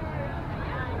fire.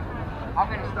 I'm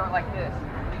gonna start like this.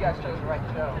 You guys chose the right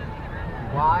show.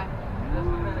 Why? This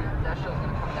minute, that show's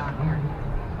gonna come down here.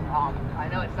 I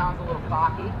know it sounds a little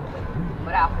cocky,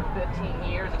 but after 15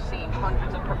 years of seeing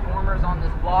hundreds of performers on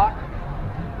this block,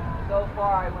 so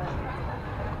far I went,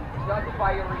 judged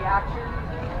by your reactions,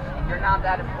 you're not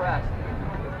that impressed.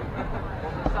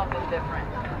 We'll do something different.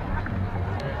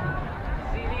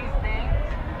 See these things?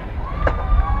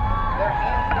 They're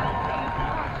instant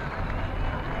dangerous.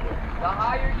 The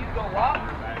higher you go up,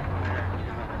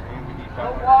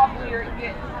 the wobblier it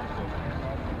gets.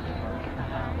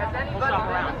 Has anybody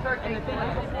been in circulation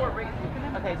before racing?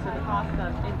 Okay, so the cost of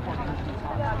importing.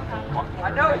 I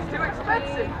know it's too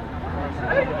expensive.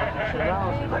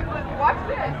 Watch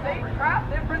this. Same crap,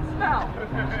 different smell.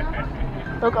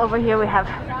 Look over here, we have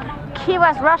Key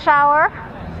West rush hour.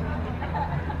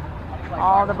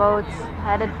 All the boats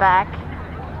headed back.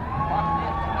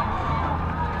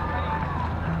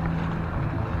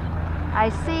 I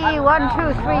see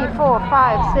 1, 2, 3, 4,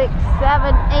 5, 6,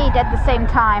 7, 8 at the same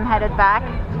time headed back.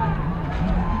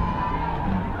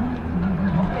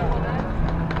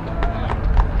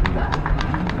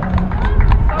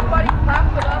 Somebody clap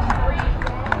with us, please.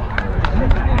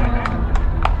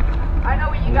 I know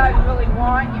what you guys really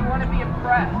want. You want to be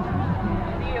impressed.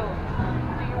 Deal.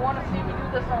 Do you want to see me do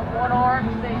this on one arm?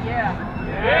 Say yeah.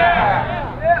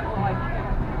 Yeah. Yeah. Like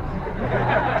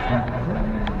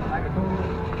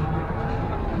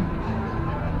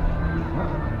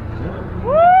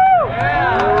woo!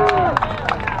 Yeah.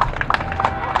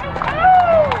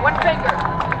 One finger.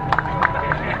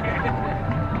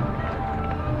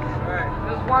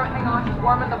 Just hang on, just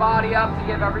warming the body up to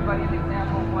give everybody an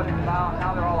example of what it's about.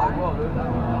 Now they're all like, whoa, dude, that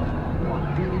was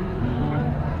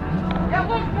yeah,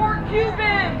 look, more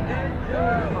Cuban!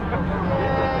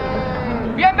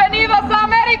 Bienvenidos a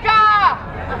America!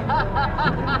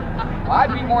 Well,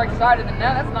 I'd be more excited than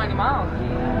that. That's 90 miles.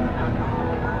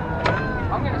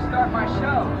 I'm gonna start my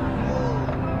show.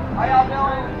 How y'all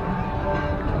doing?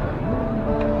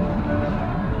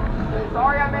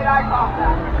 Sorry I made eye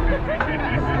contact.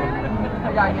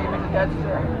 That guy gave me the dead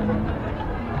stare.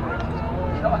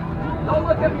 Don't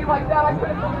look at me like that. I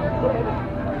couldn't look at you.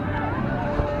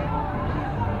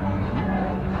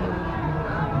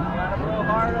 Gotta blow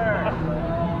harder.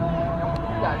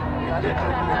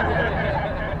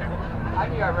 I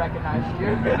knew I recognized you.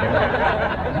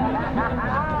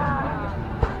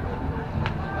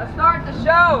 Let's start the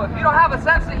show. If you don't have a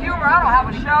sense of humor, I don't have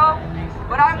a show.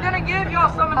 But I'm gonna give y'all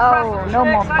some impressive Oh, no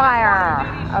more tricks. fire.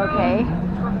 Okay.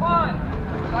 For fun.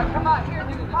 So I come out here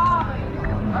to do comedy.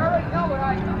 I already know what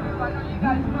I can do. I know you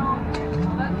guys know.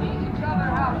 Let's teach each other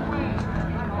how to win.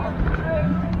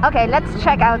 Okay, let's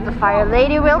check out the Fire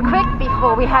Lady real quick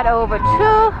before we head over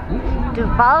to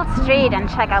Duval Street and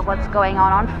check out what's going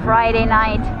on Friday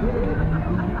night.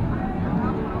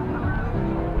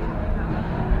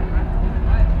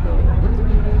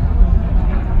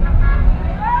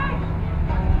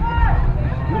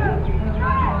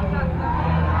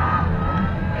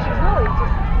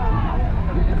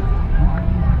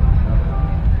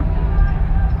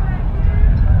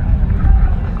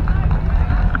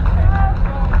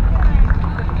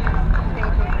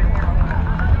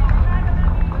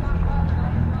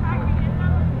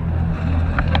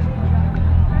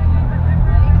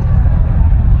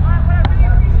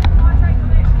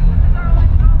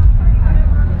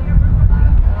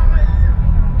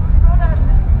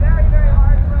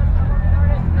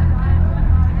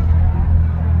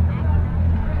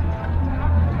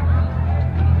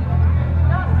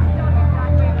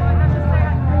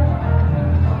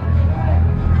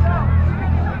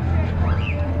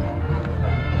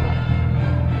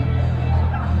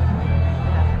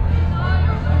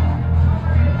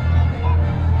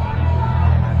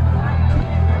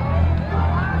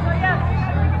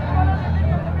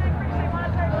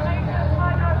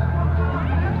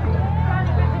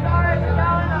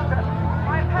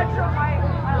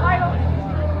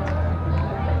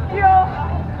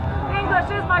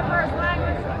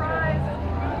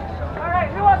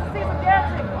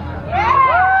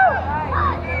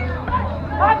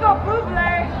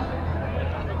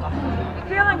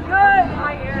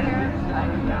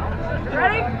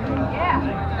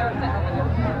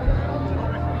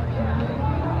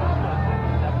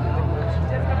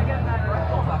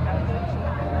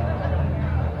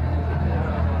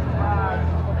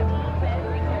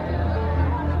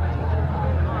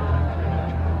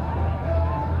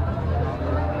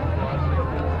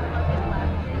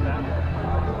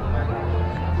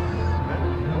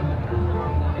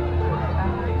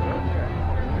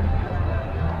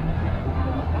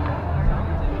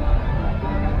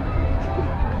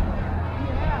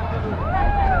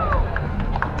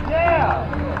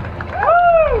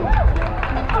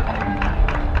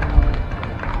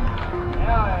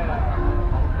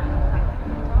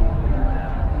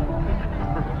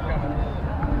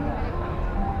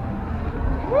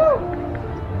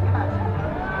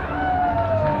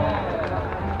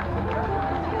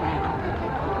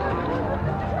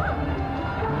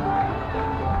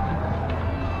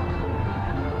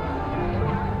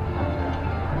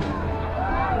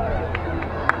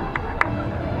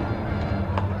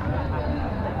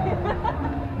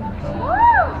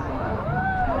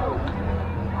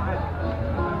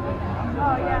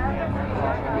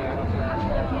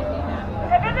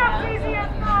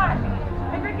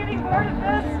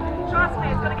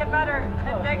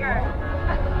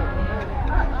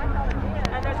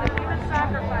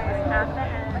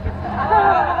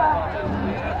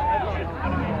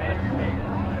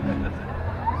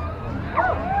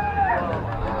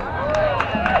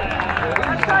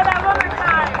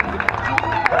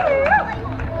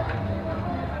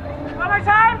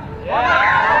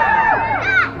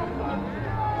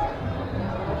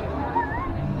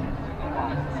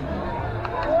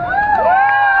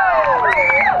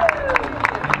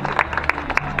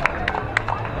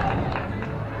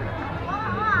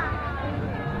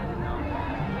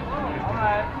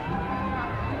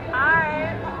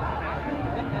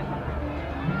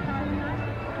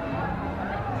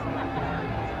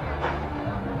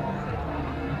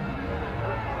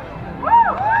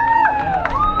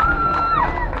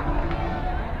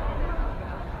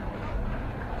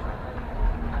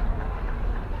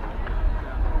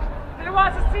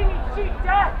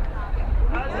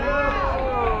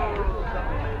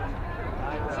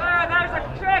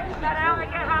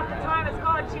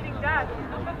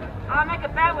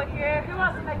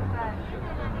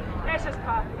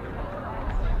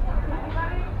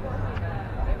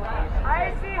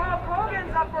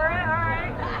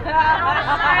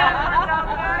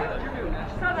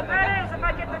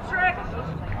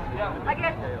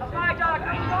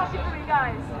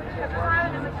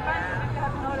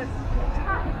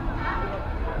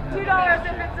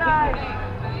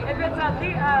 If it's a $5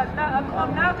 at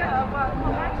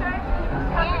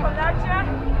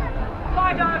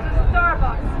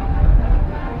Starbucks.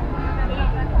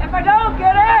 If I don't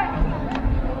get it,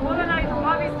 well then I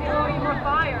obviously will eat more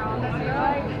fire, obviously,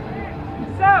 right?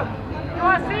 So, you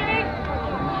want to see me?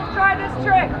 Try this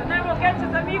trick, and then we'll get to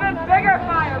some even bigger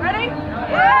fire. Ready?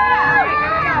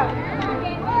 Yeah! Here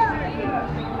we go.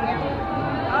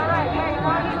 Alright, hey, you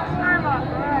want to use a sperm up?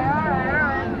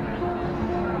 Alright.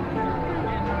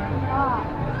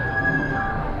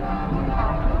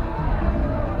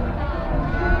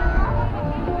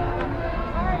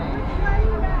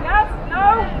 Yes? No?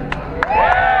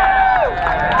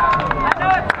 I know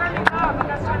it's burning up, but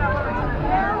let's try that one more time.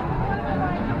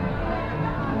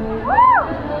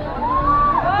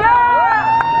 Yeah!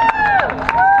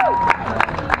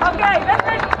 Okay, this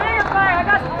is bigger fire. I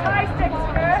got some tie sticks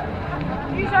here.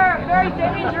 These are very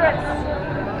dangerous.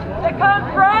 They come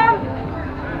from...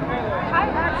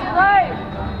 That's right.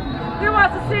 Who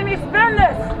wants to see me spin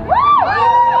this?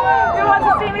 Who wants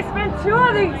to see me spin 2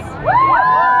 of these?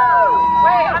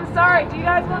 Wait, I'm sorry. Do you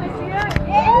guys want to see it? Do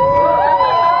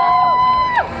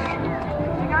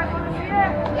you guys want to see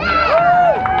it?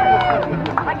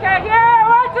 I can't hear it.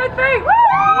 1, 2, 3.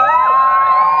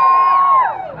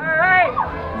 Alright.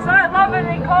 So I love it.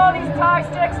 They call these tie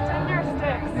sticks tinder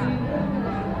sticks.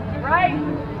 Right?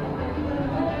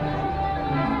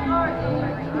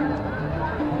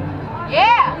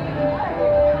 Yeah!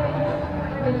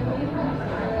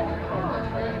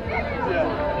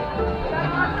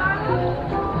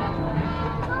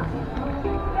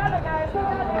 Together, guys.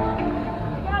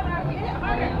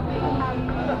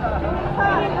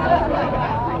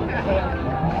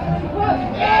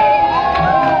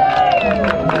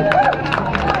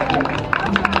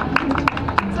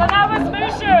 So now with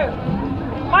Smooshu,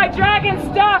 my dragon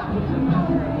stuff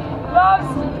loves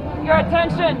your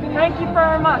attention. Thank you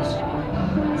very much.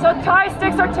 So tie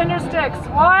sticks are tinder sticks.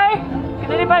 Why?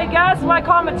 Can anybody guess why I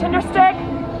call them a tinder stick?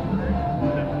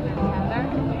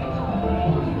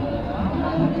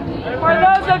 For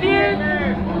those of you...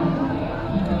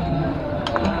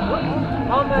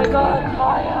 Oh my god,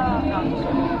 fire!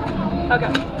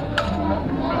 Okay.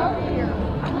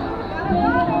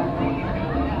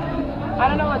 I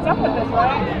don't know what's up with this,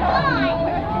 right?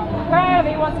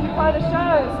 Apparently he wants to be part of the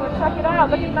show, so check it out.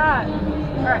 Look at that.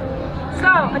 Alright. So,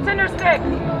 a tinder stick.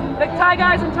 The Thai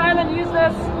guys in Thailand use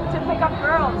this to pick up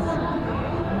girls.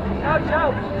 No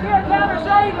joke. Here, counter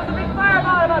show you there's a big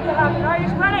fireball about to happen. Are you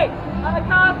ready? On the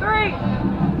count of 3.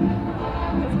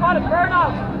 It's called a burn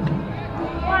off.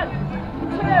 1,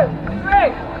 2, 3.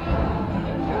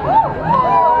 Woo!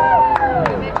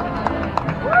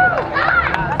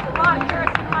 That's a lot of tears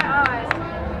in my eyes.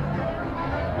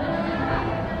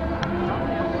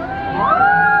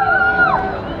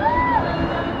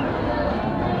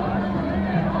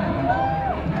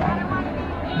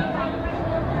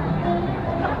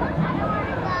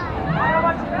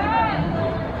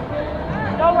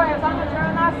 Don't worry, as long as you're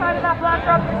on that side of that black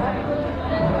rope, you're safe.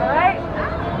 Alright?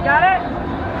 You got it?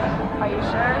 Are you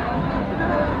sure?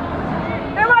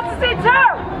 Who wants to see 2?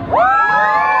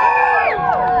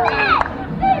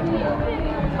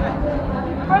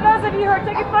 For those of you who are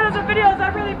taking photos and videos,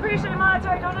 I really appreciate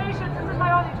monetary donations. This is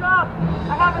my only job.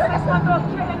 I have a 6-month-old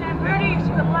kitten named Rudy.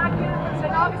 She's a black kitten from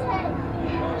St. Augustine.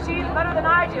 She eats better than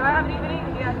I do. I haven't even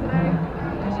eaten yet today.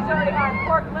 And she's already had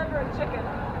pork, liver, and chicken.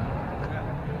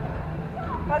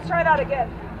 Let's try that again.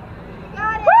 You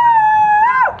got it!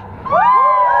 Woo! Woo!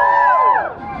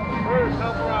 Bruce,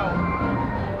 help her out.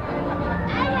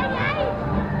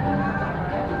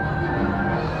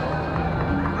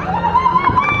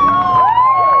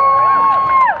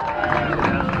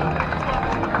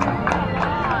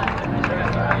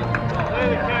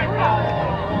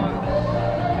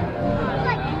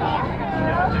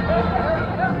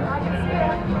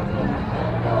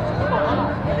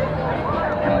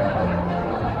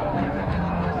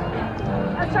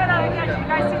 Let's try that again. You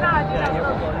guys see that?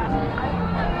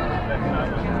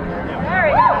 There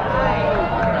we go.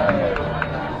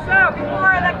 So before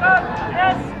I let go of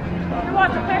this, who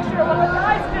wants a picture with a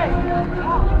tie stick?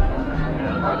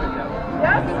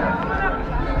 Yes? Come on up.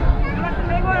 You want the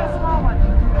big one or the small one?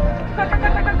 Quick, quick,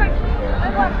 quick, quick, quick, quick.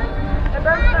 Big one. It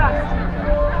burns fast.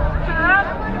 Turn it up.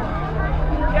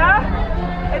 Yeah?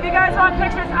 If you guys want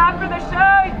pictures after the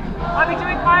show, I'll be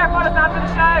doing fire photos after the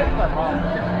show.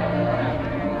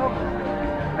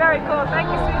 Very cool. Thank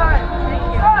you, sweetheart.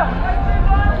 So, let's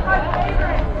move on to my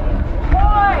favorite.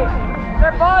 Boy,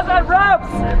 they're balls on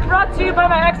ropes. Brought to you by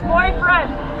my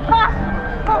ex-boyfriend.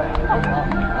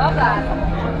 Love that.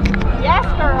 Yes,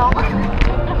 girl.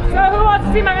 So, who wants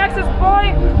to see my ex's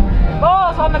boy?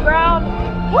 Balls on the ground.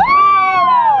 Woo!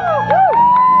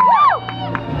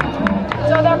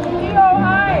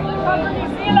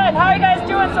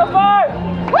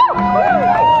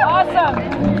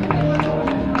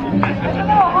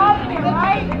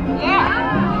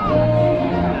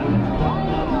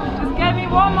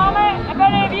 one moment. If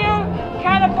any of you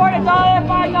can't afford $1, $5,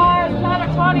 $10 or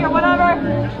 $20 or whatever,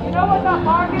 you know what that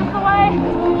bar gives away?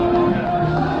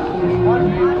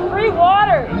 Free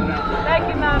water. Thank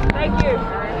you, ma'am. Thank you.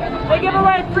 They give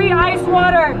away free ice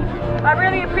water. I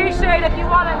really appreciate if you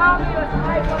want to help me with some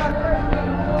ice water.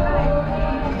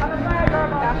 I'm a fire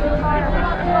girl. I'm a fire.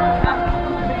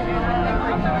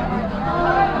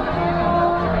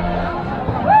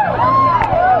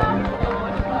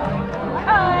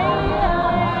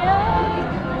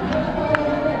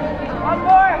 One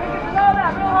more. We can blow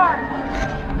that real hard.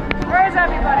 Where is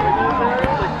everybody?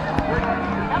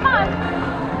 Come on.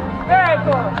 Very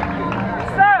cool.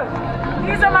 So,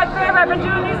 these are my favorite. I've been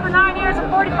doing these for 9 years in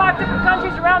 45 different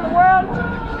countries around the world.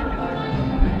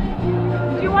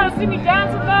 Do you want to see me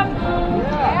dance with them?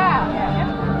 Yeah.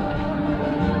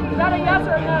 Is that a yes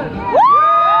or a no?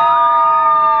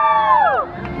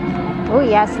 Oh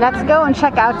yes, let's go and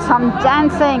check out some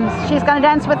dancing. She's gonna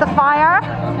dance with the fire.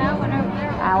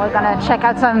 And we're gonna check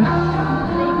out some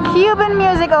Cuban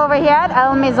music over here at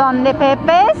El Maison de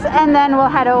Pepes. And then we'll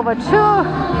head over to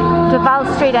Duval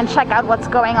Street and check out what's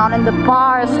going on in the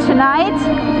bars tonight.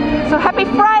 So happy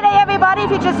Friday everybody, if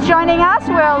you're just joining us.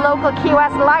 We're a local Key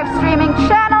West live streaming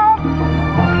channel.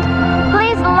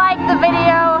 Please like the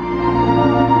video,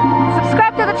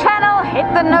 subscribe to the channel, hit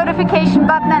the notification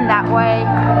button, and that way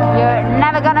you're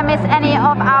never gonna miss any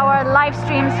of our live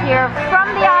streams here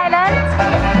from the island.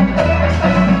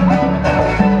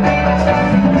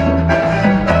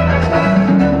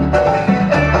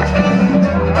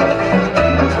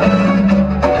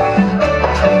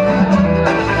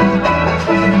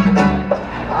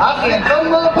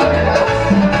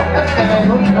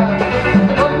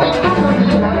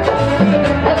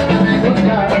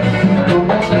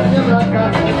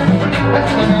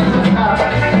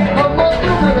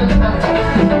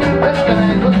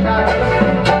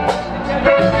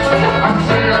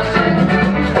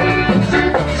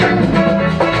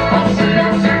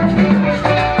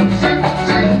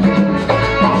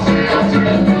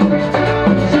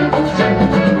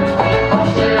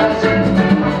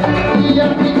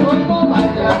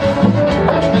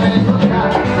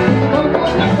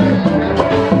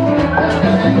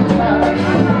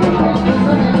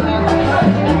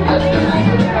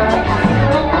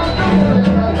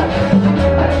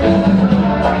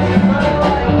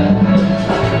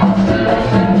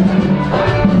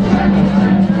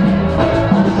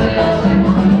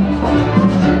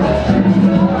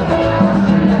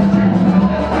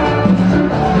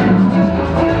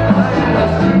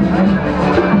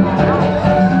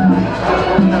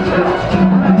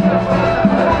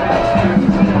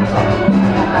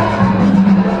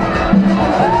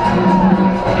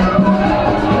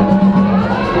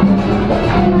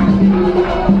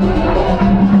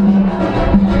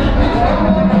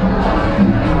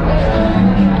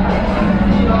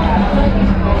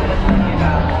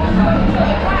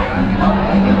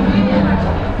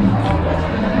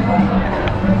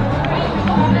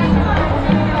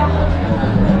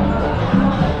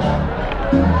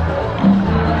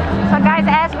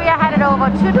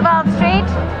 To Duval Street.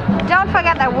 Don't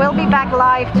forget I will be back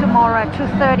live tomorrow at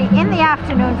 2:30 in the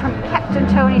afternoon from Captain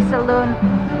Tony's Saloon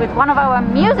with one of our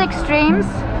music streams.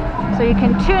 So you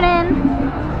can tune in,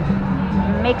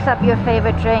 mix up your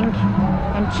favorite drink,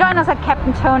 and join us at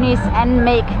Captain Tony's and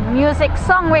make music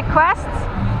song requests.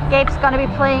 Gabe's gonna be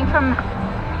playing from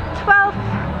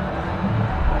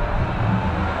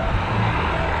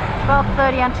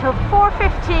 12:30 until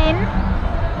 4:15.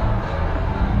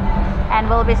 And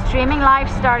we'll be streaming live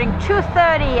starting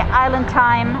 2:30 island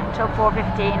time till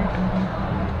 4:15.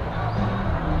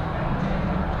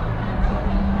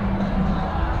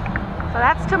 So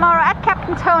that's tomorrow at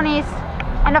Captain Tony's.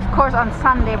 And of course on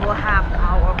Sunday we'll have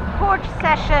our porch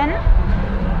session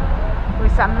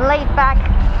with some laid-back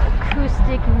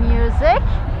acoustic music.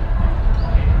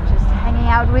 Just hanging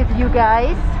out with you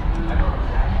guys.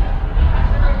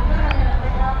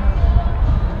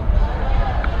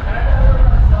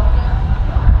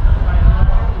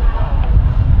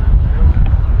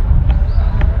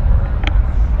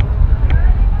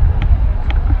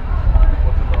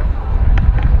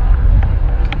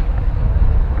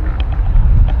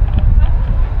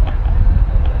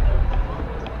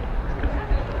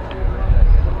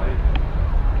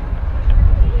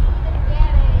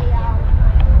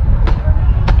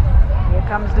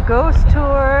 Comes the ghost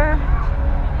tour.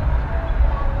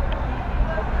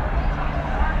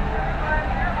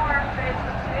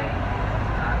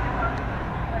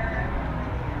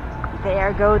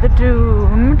 There go the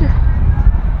doomed.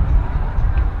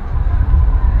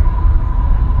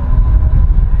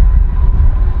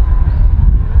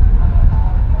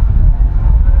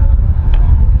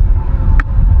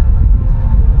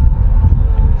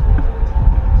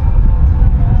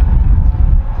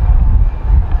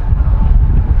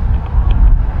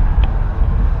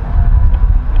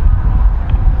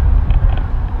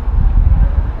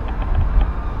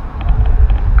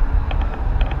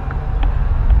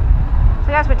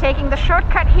 we're taking the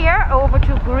shortcut here over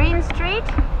to Green Street,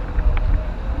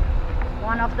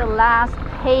 one of the last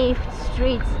paved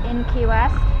streets in Key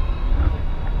West.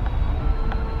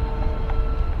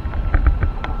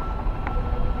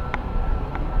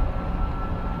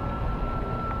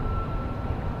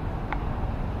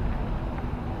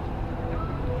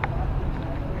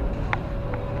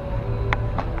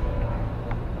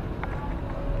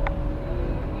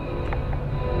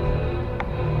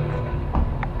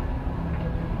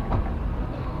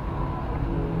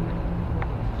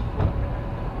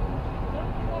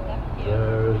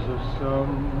 There's a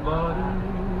somebody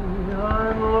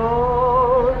I'm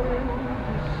longing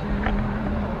to see.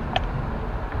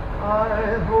 I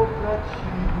hope that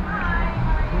she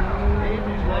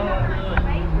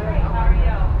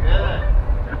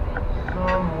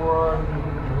someone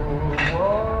who'll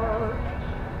watch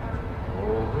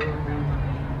over me.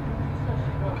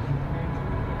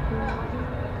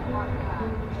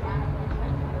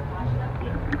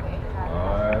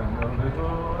 I'm a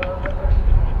little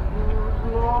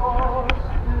lost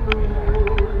in the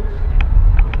woods.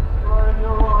 I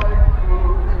know I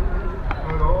could,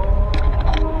 but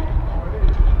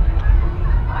always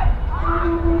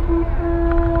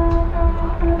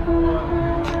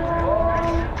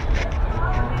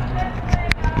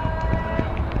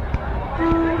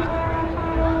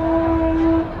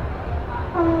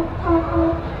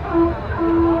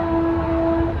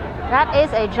That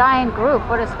is a giant group.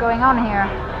 What is going on here?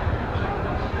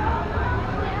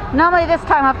 Normally this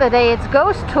time of the day it's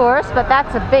ghost tours, but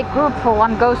that's a big group for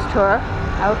one ghost tour.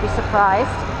 I would be surprised.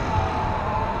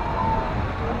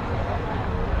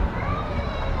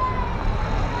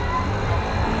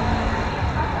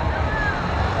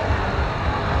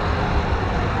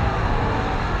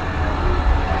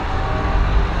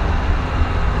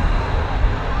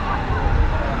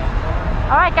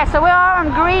 Alright guys, so we are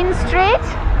on Green Street,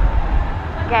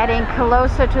 getting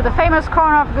closer to the famous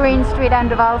corner of Green Street and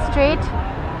Duval Street.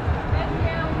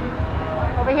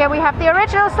 Over here we have the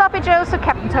original Sloppy Joe's, so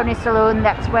Captain Tony's Saloon.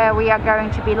 That's where we are going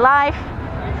to be live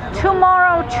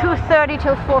tomorrow, 2:30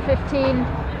 till 4:15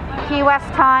 Key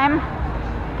West time.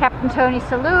 Captain Tony's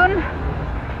Saloon.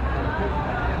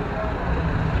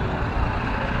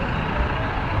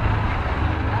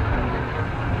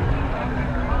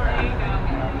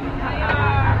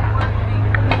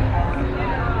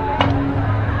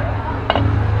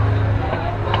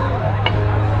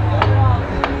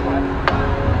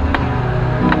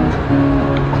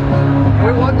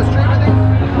 we walk the street with you?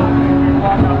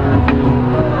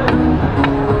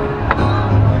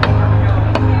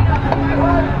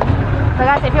 So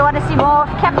guys, if you want to see more of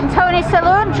Captain Tony's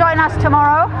Saloon, join us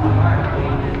tomorrow.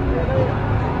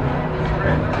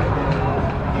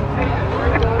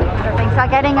 So things are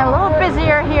getting a little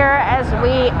busier here as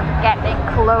we getting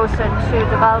closer to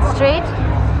Duval Street.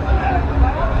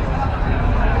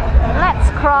 Let's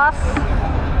cross.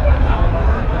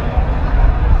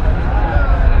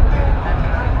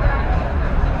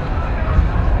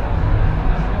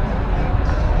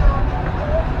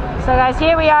 So guys,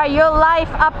 here we are, your live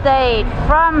update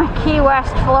from Key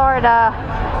West, Florida.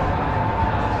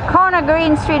 Corner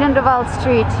Green Street and Duval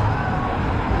Street.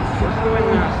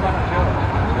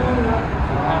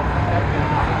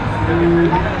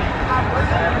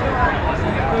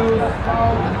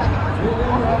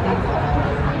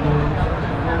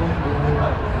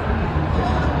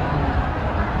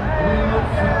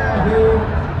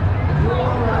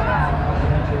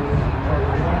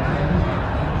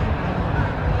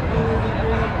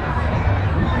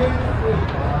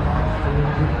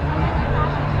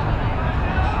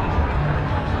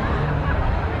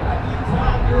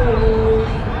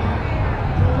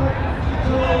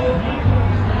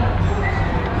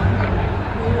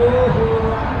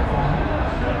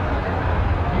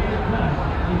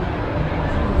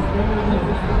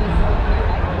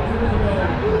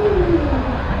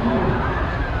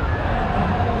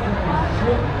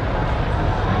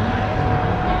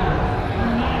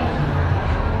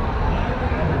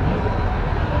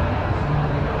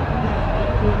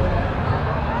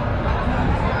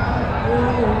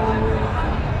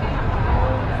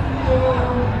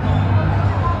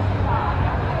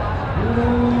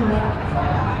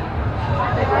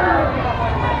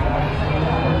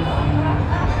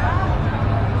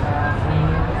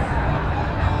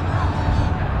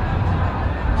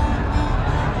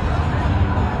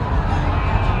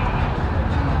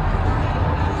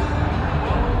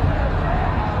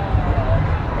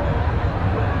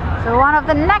 So one of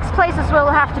the next places we'll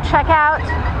have to check out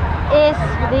is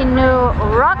the new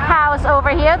Rock House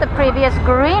over here, the previous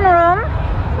green room.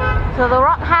 So the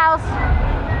Rock House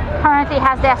currently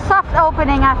has their soft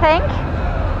opening, I think.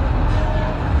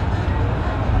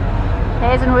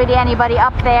 There isn't really anybody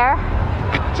up there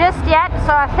just yet,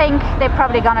 so I think they're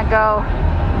probably gonna go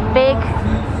big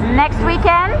next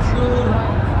weekend.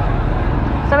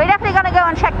 So we're definitely gonna go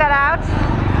and check that out.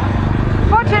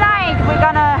 For tonight, we're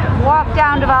gonna walk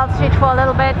down Duval Street for a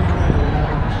little bit.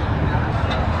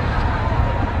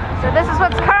 So this is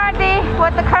what the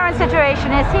current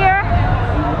situation is here.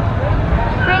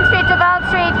 Green Street, Duval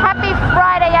Street. Happy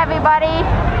Friday, everybody.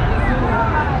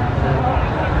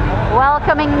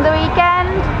 Welcoming the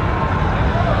weekend.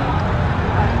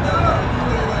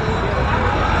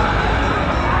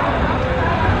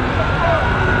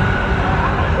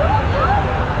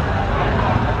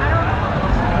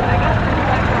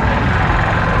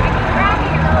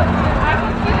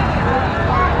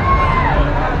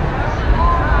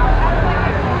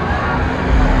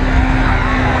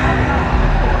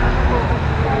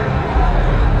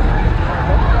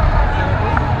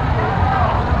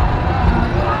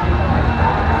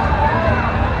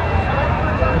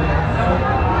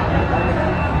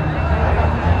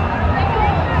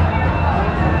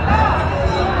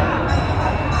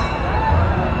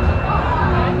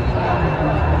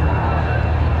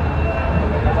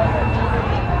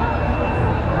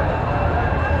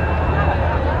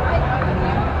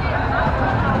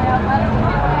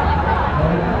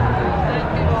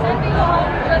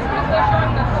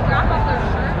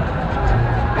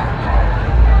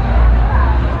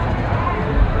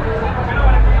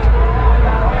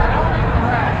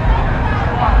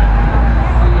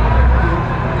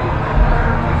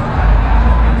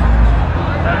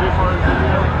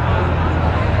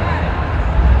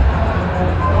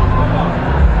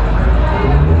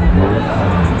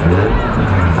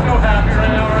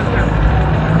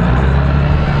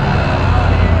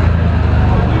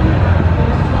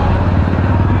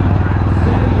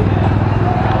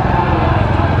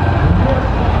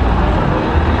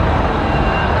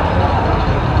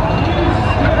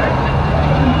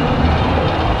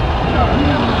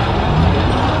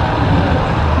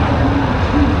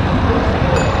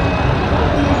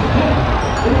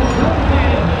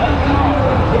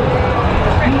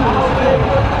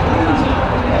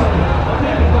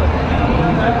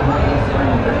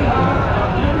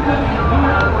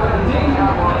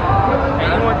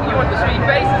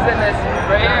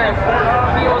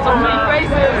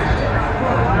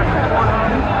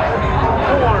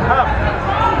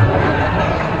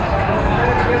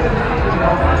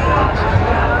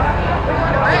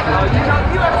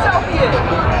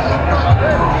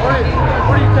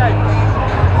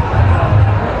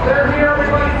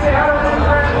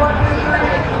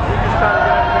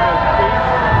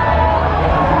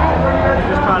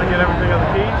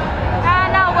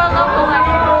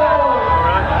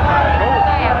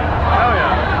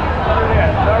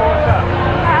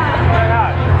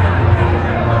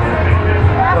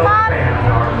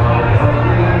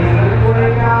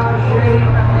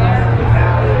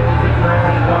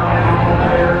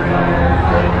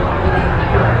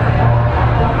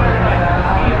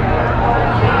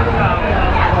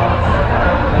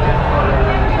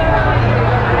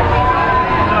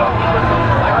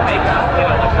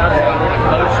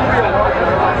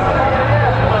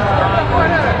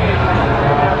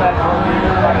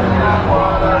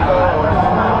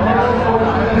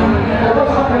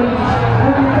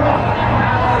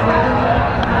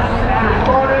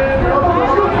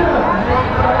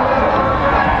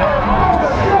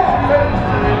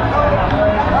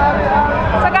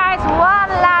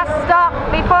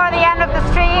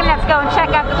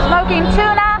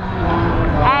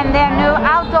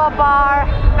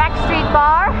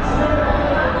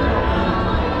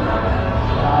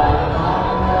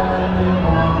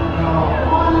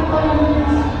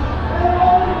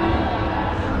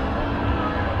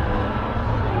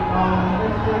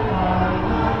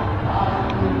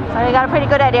 So you got a pretty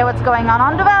good idea what's going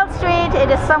on Duval Street. It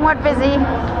is somewhat busy.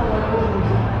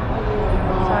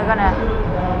 So we're gonna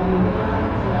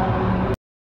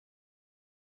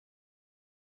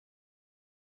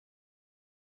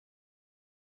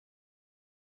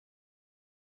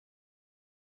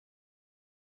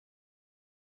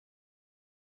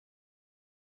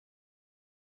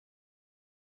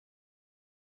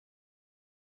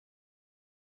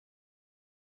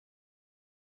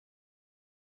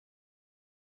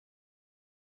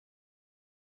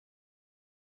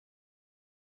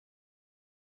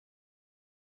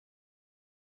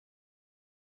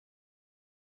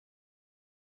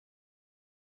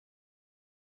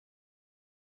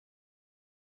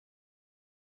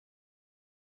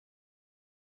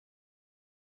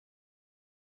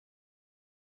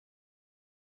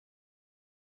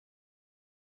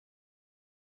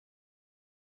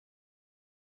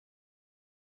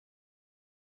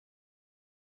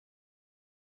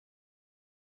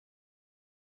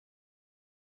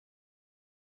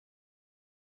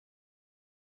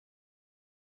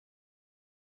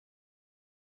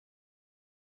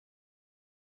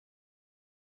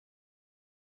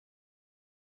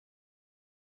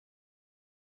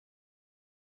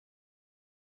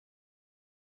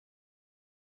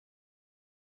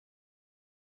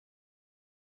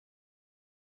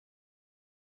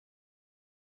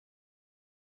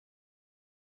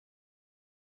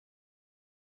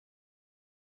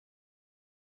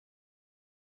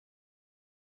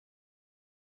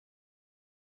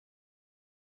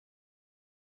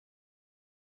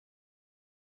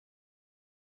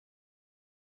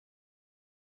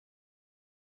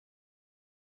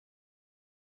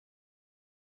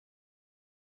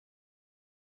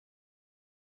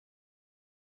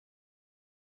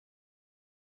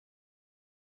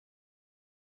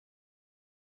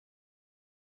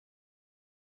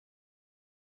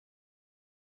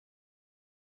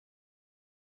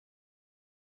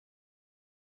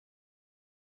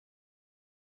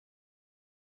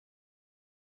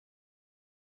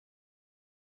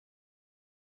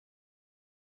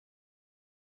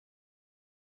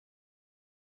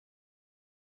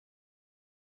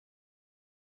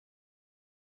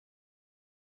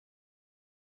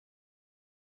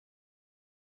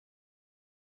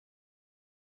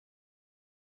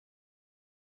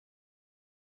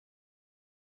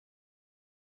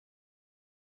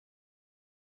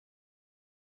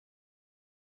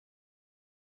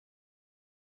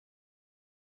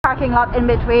parking lot in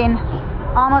between,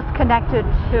 almost connected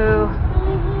to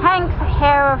Hank's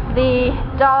Hair of the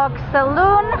Dog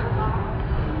Saloon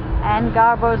and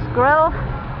Garbo's Grill.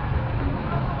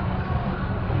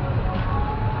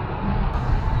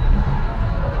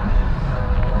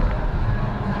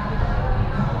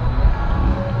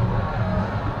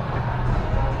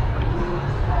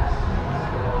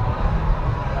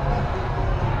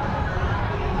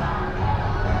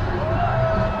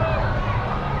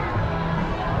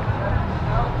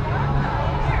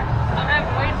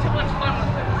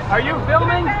 Are you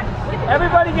filming?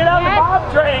 Everybody get on the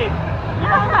Bob train!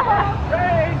 Get on the Bob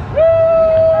train!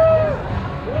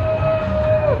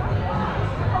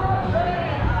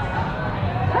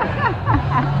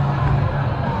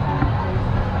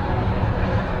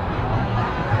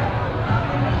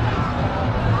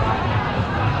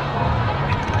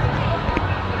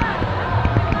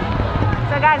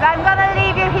 So guys, I'm gonna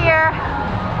leave you here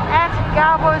at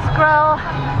Garbo's Grill,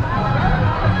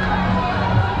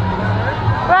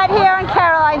 right here on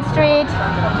Caroline Street.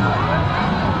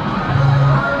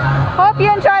 Hope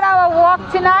you enjoyed our walk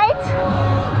tonight.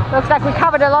 Looks like we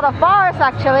covered a lot of bars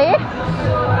actually.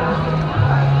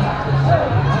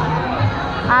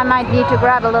 I might need to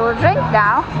grab a little drink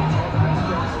now.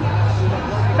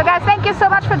 So guys, thank you so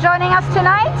much for joining us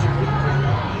tonight.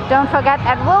 Don't forget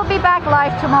that we'll be back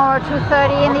live tomorrow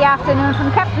 2:30 in the afternoon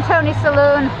from Captain Tony's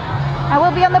Saloon. I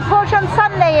will be on the porch on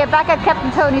Sunday, back at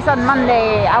Captain Tony's on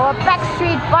Monday. Our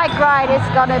backstreet bike ride is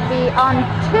gonna be on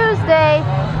Tuesday.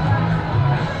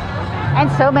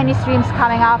 And so many streams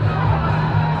coming up.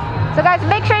 So guys,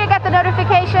 make sure you get the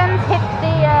notifications, hit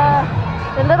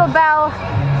the little bell.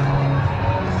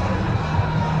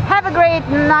 Have a great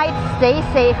night, stay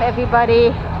safe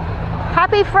everybody.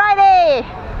 Happy Friday!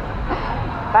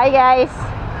 Bye guys.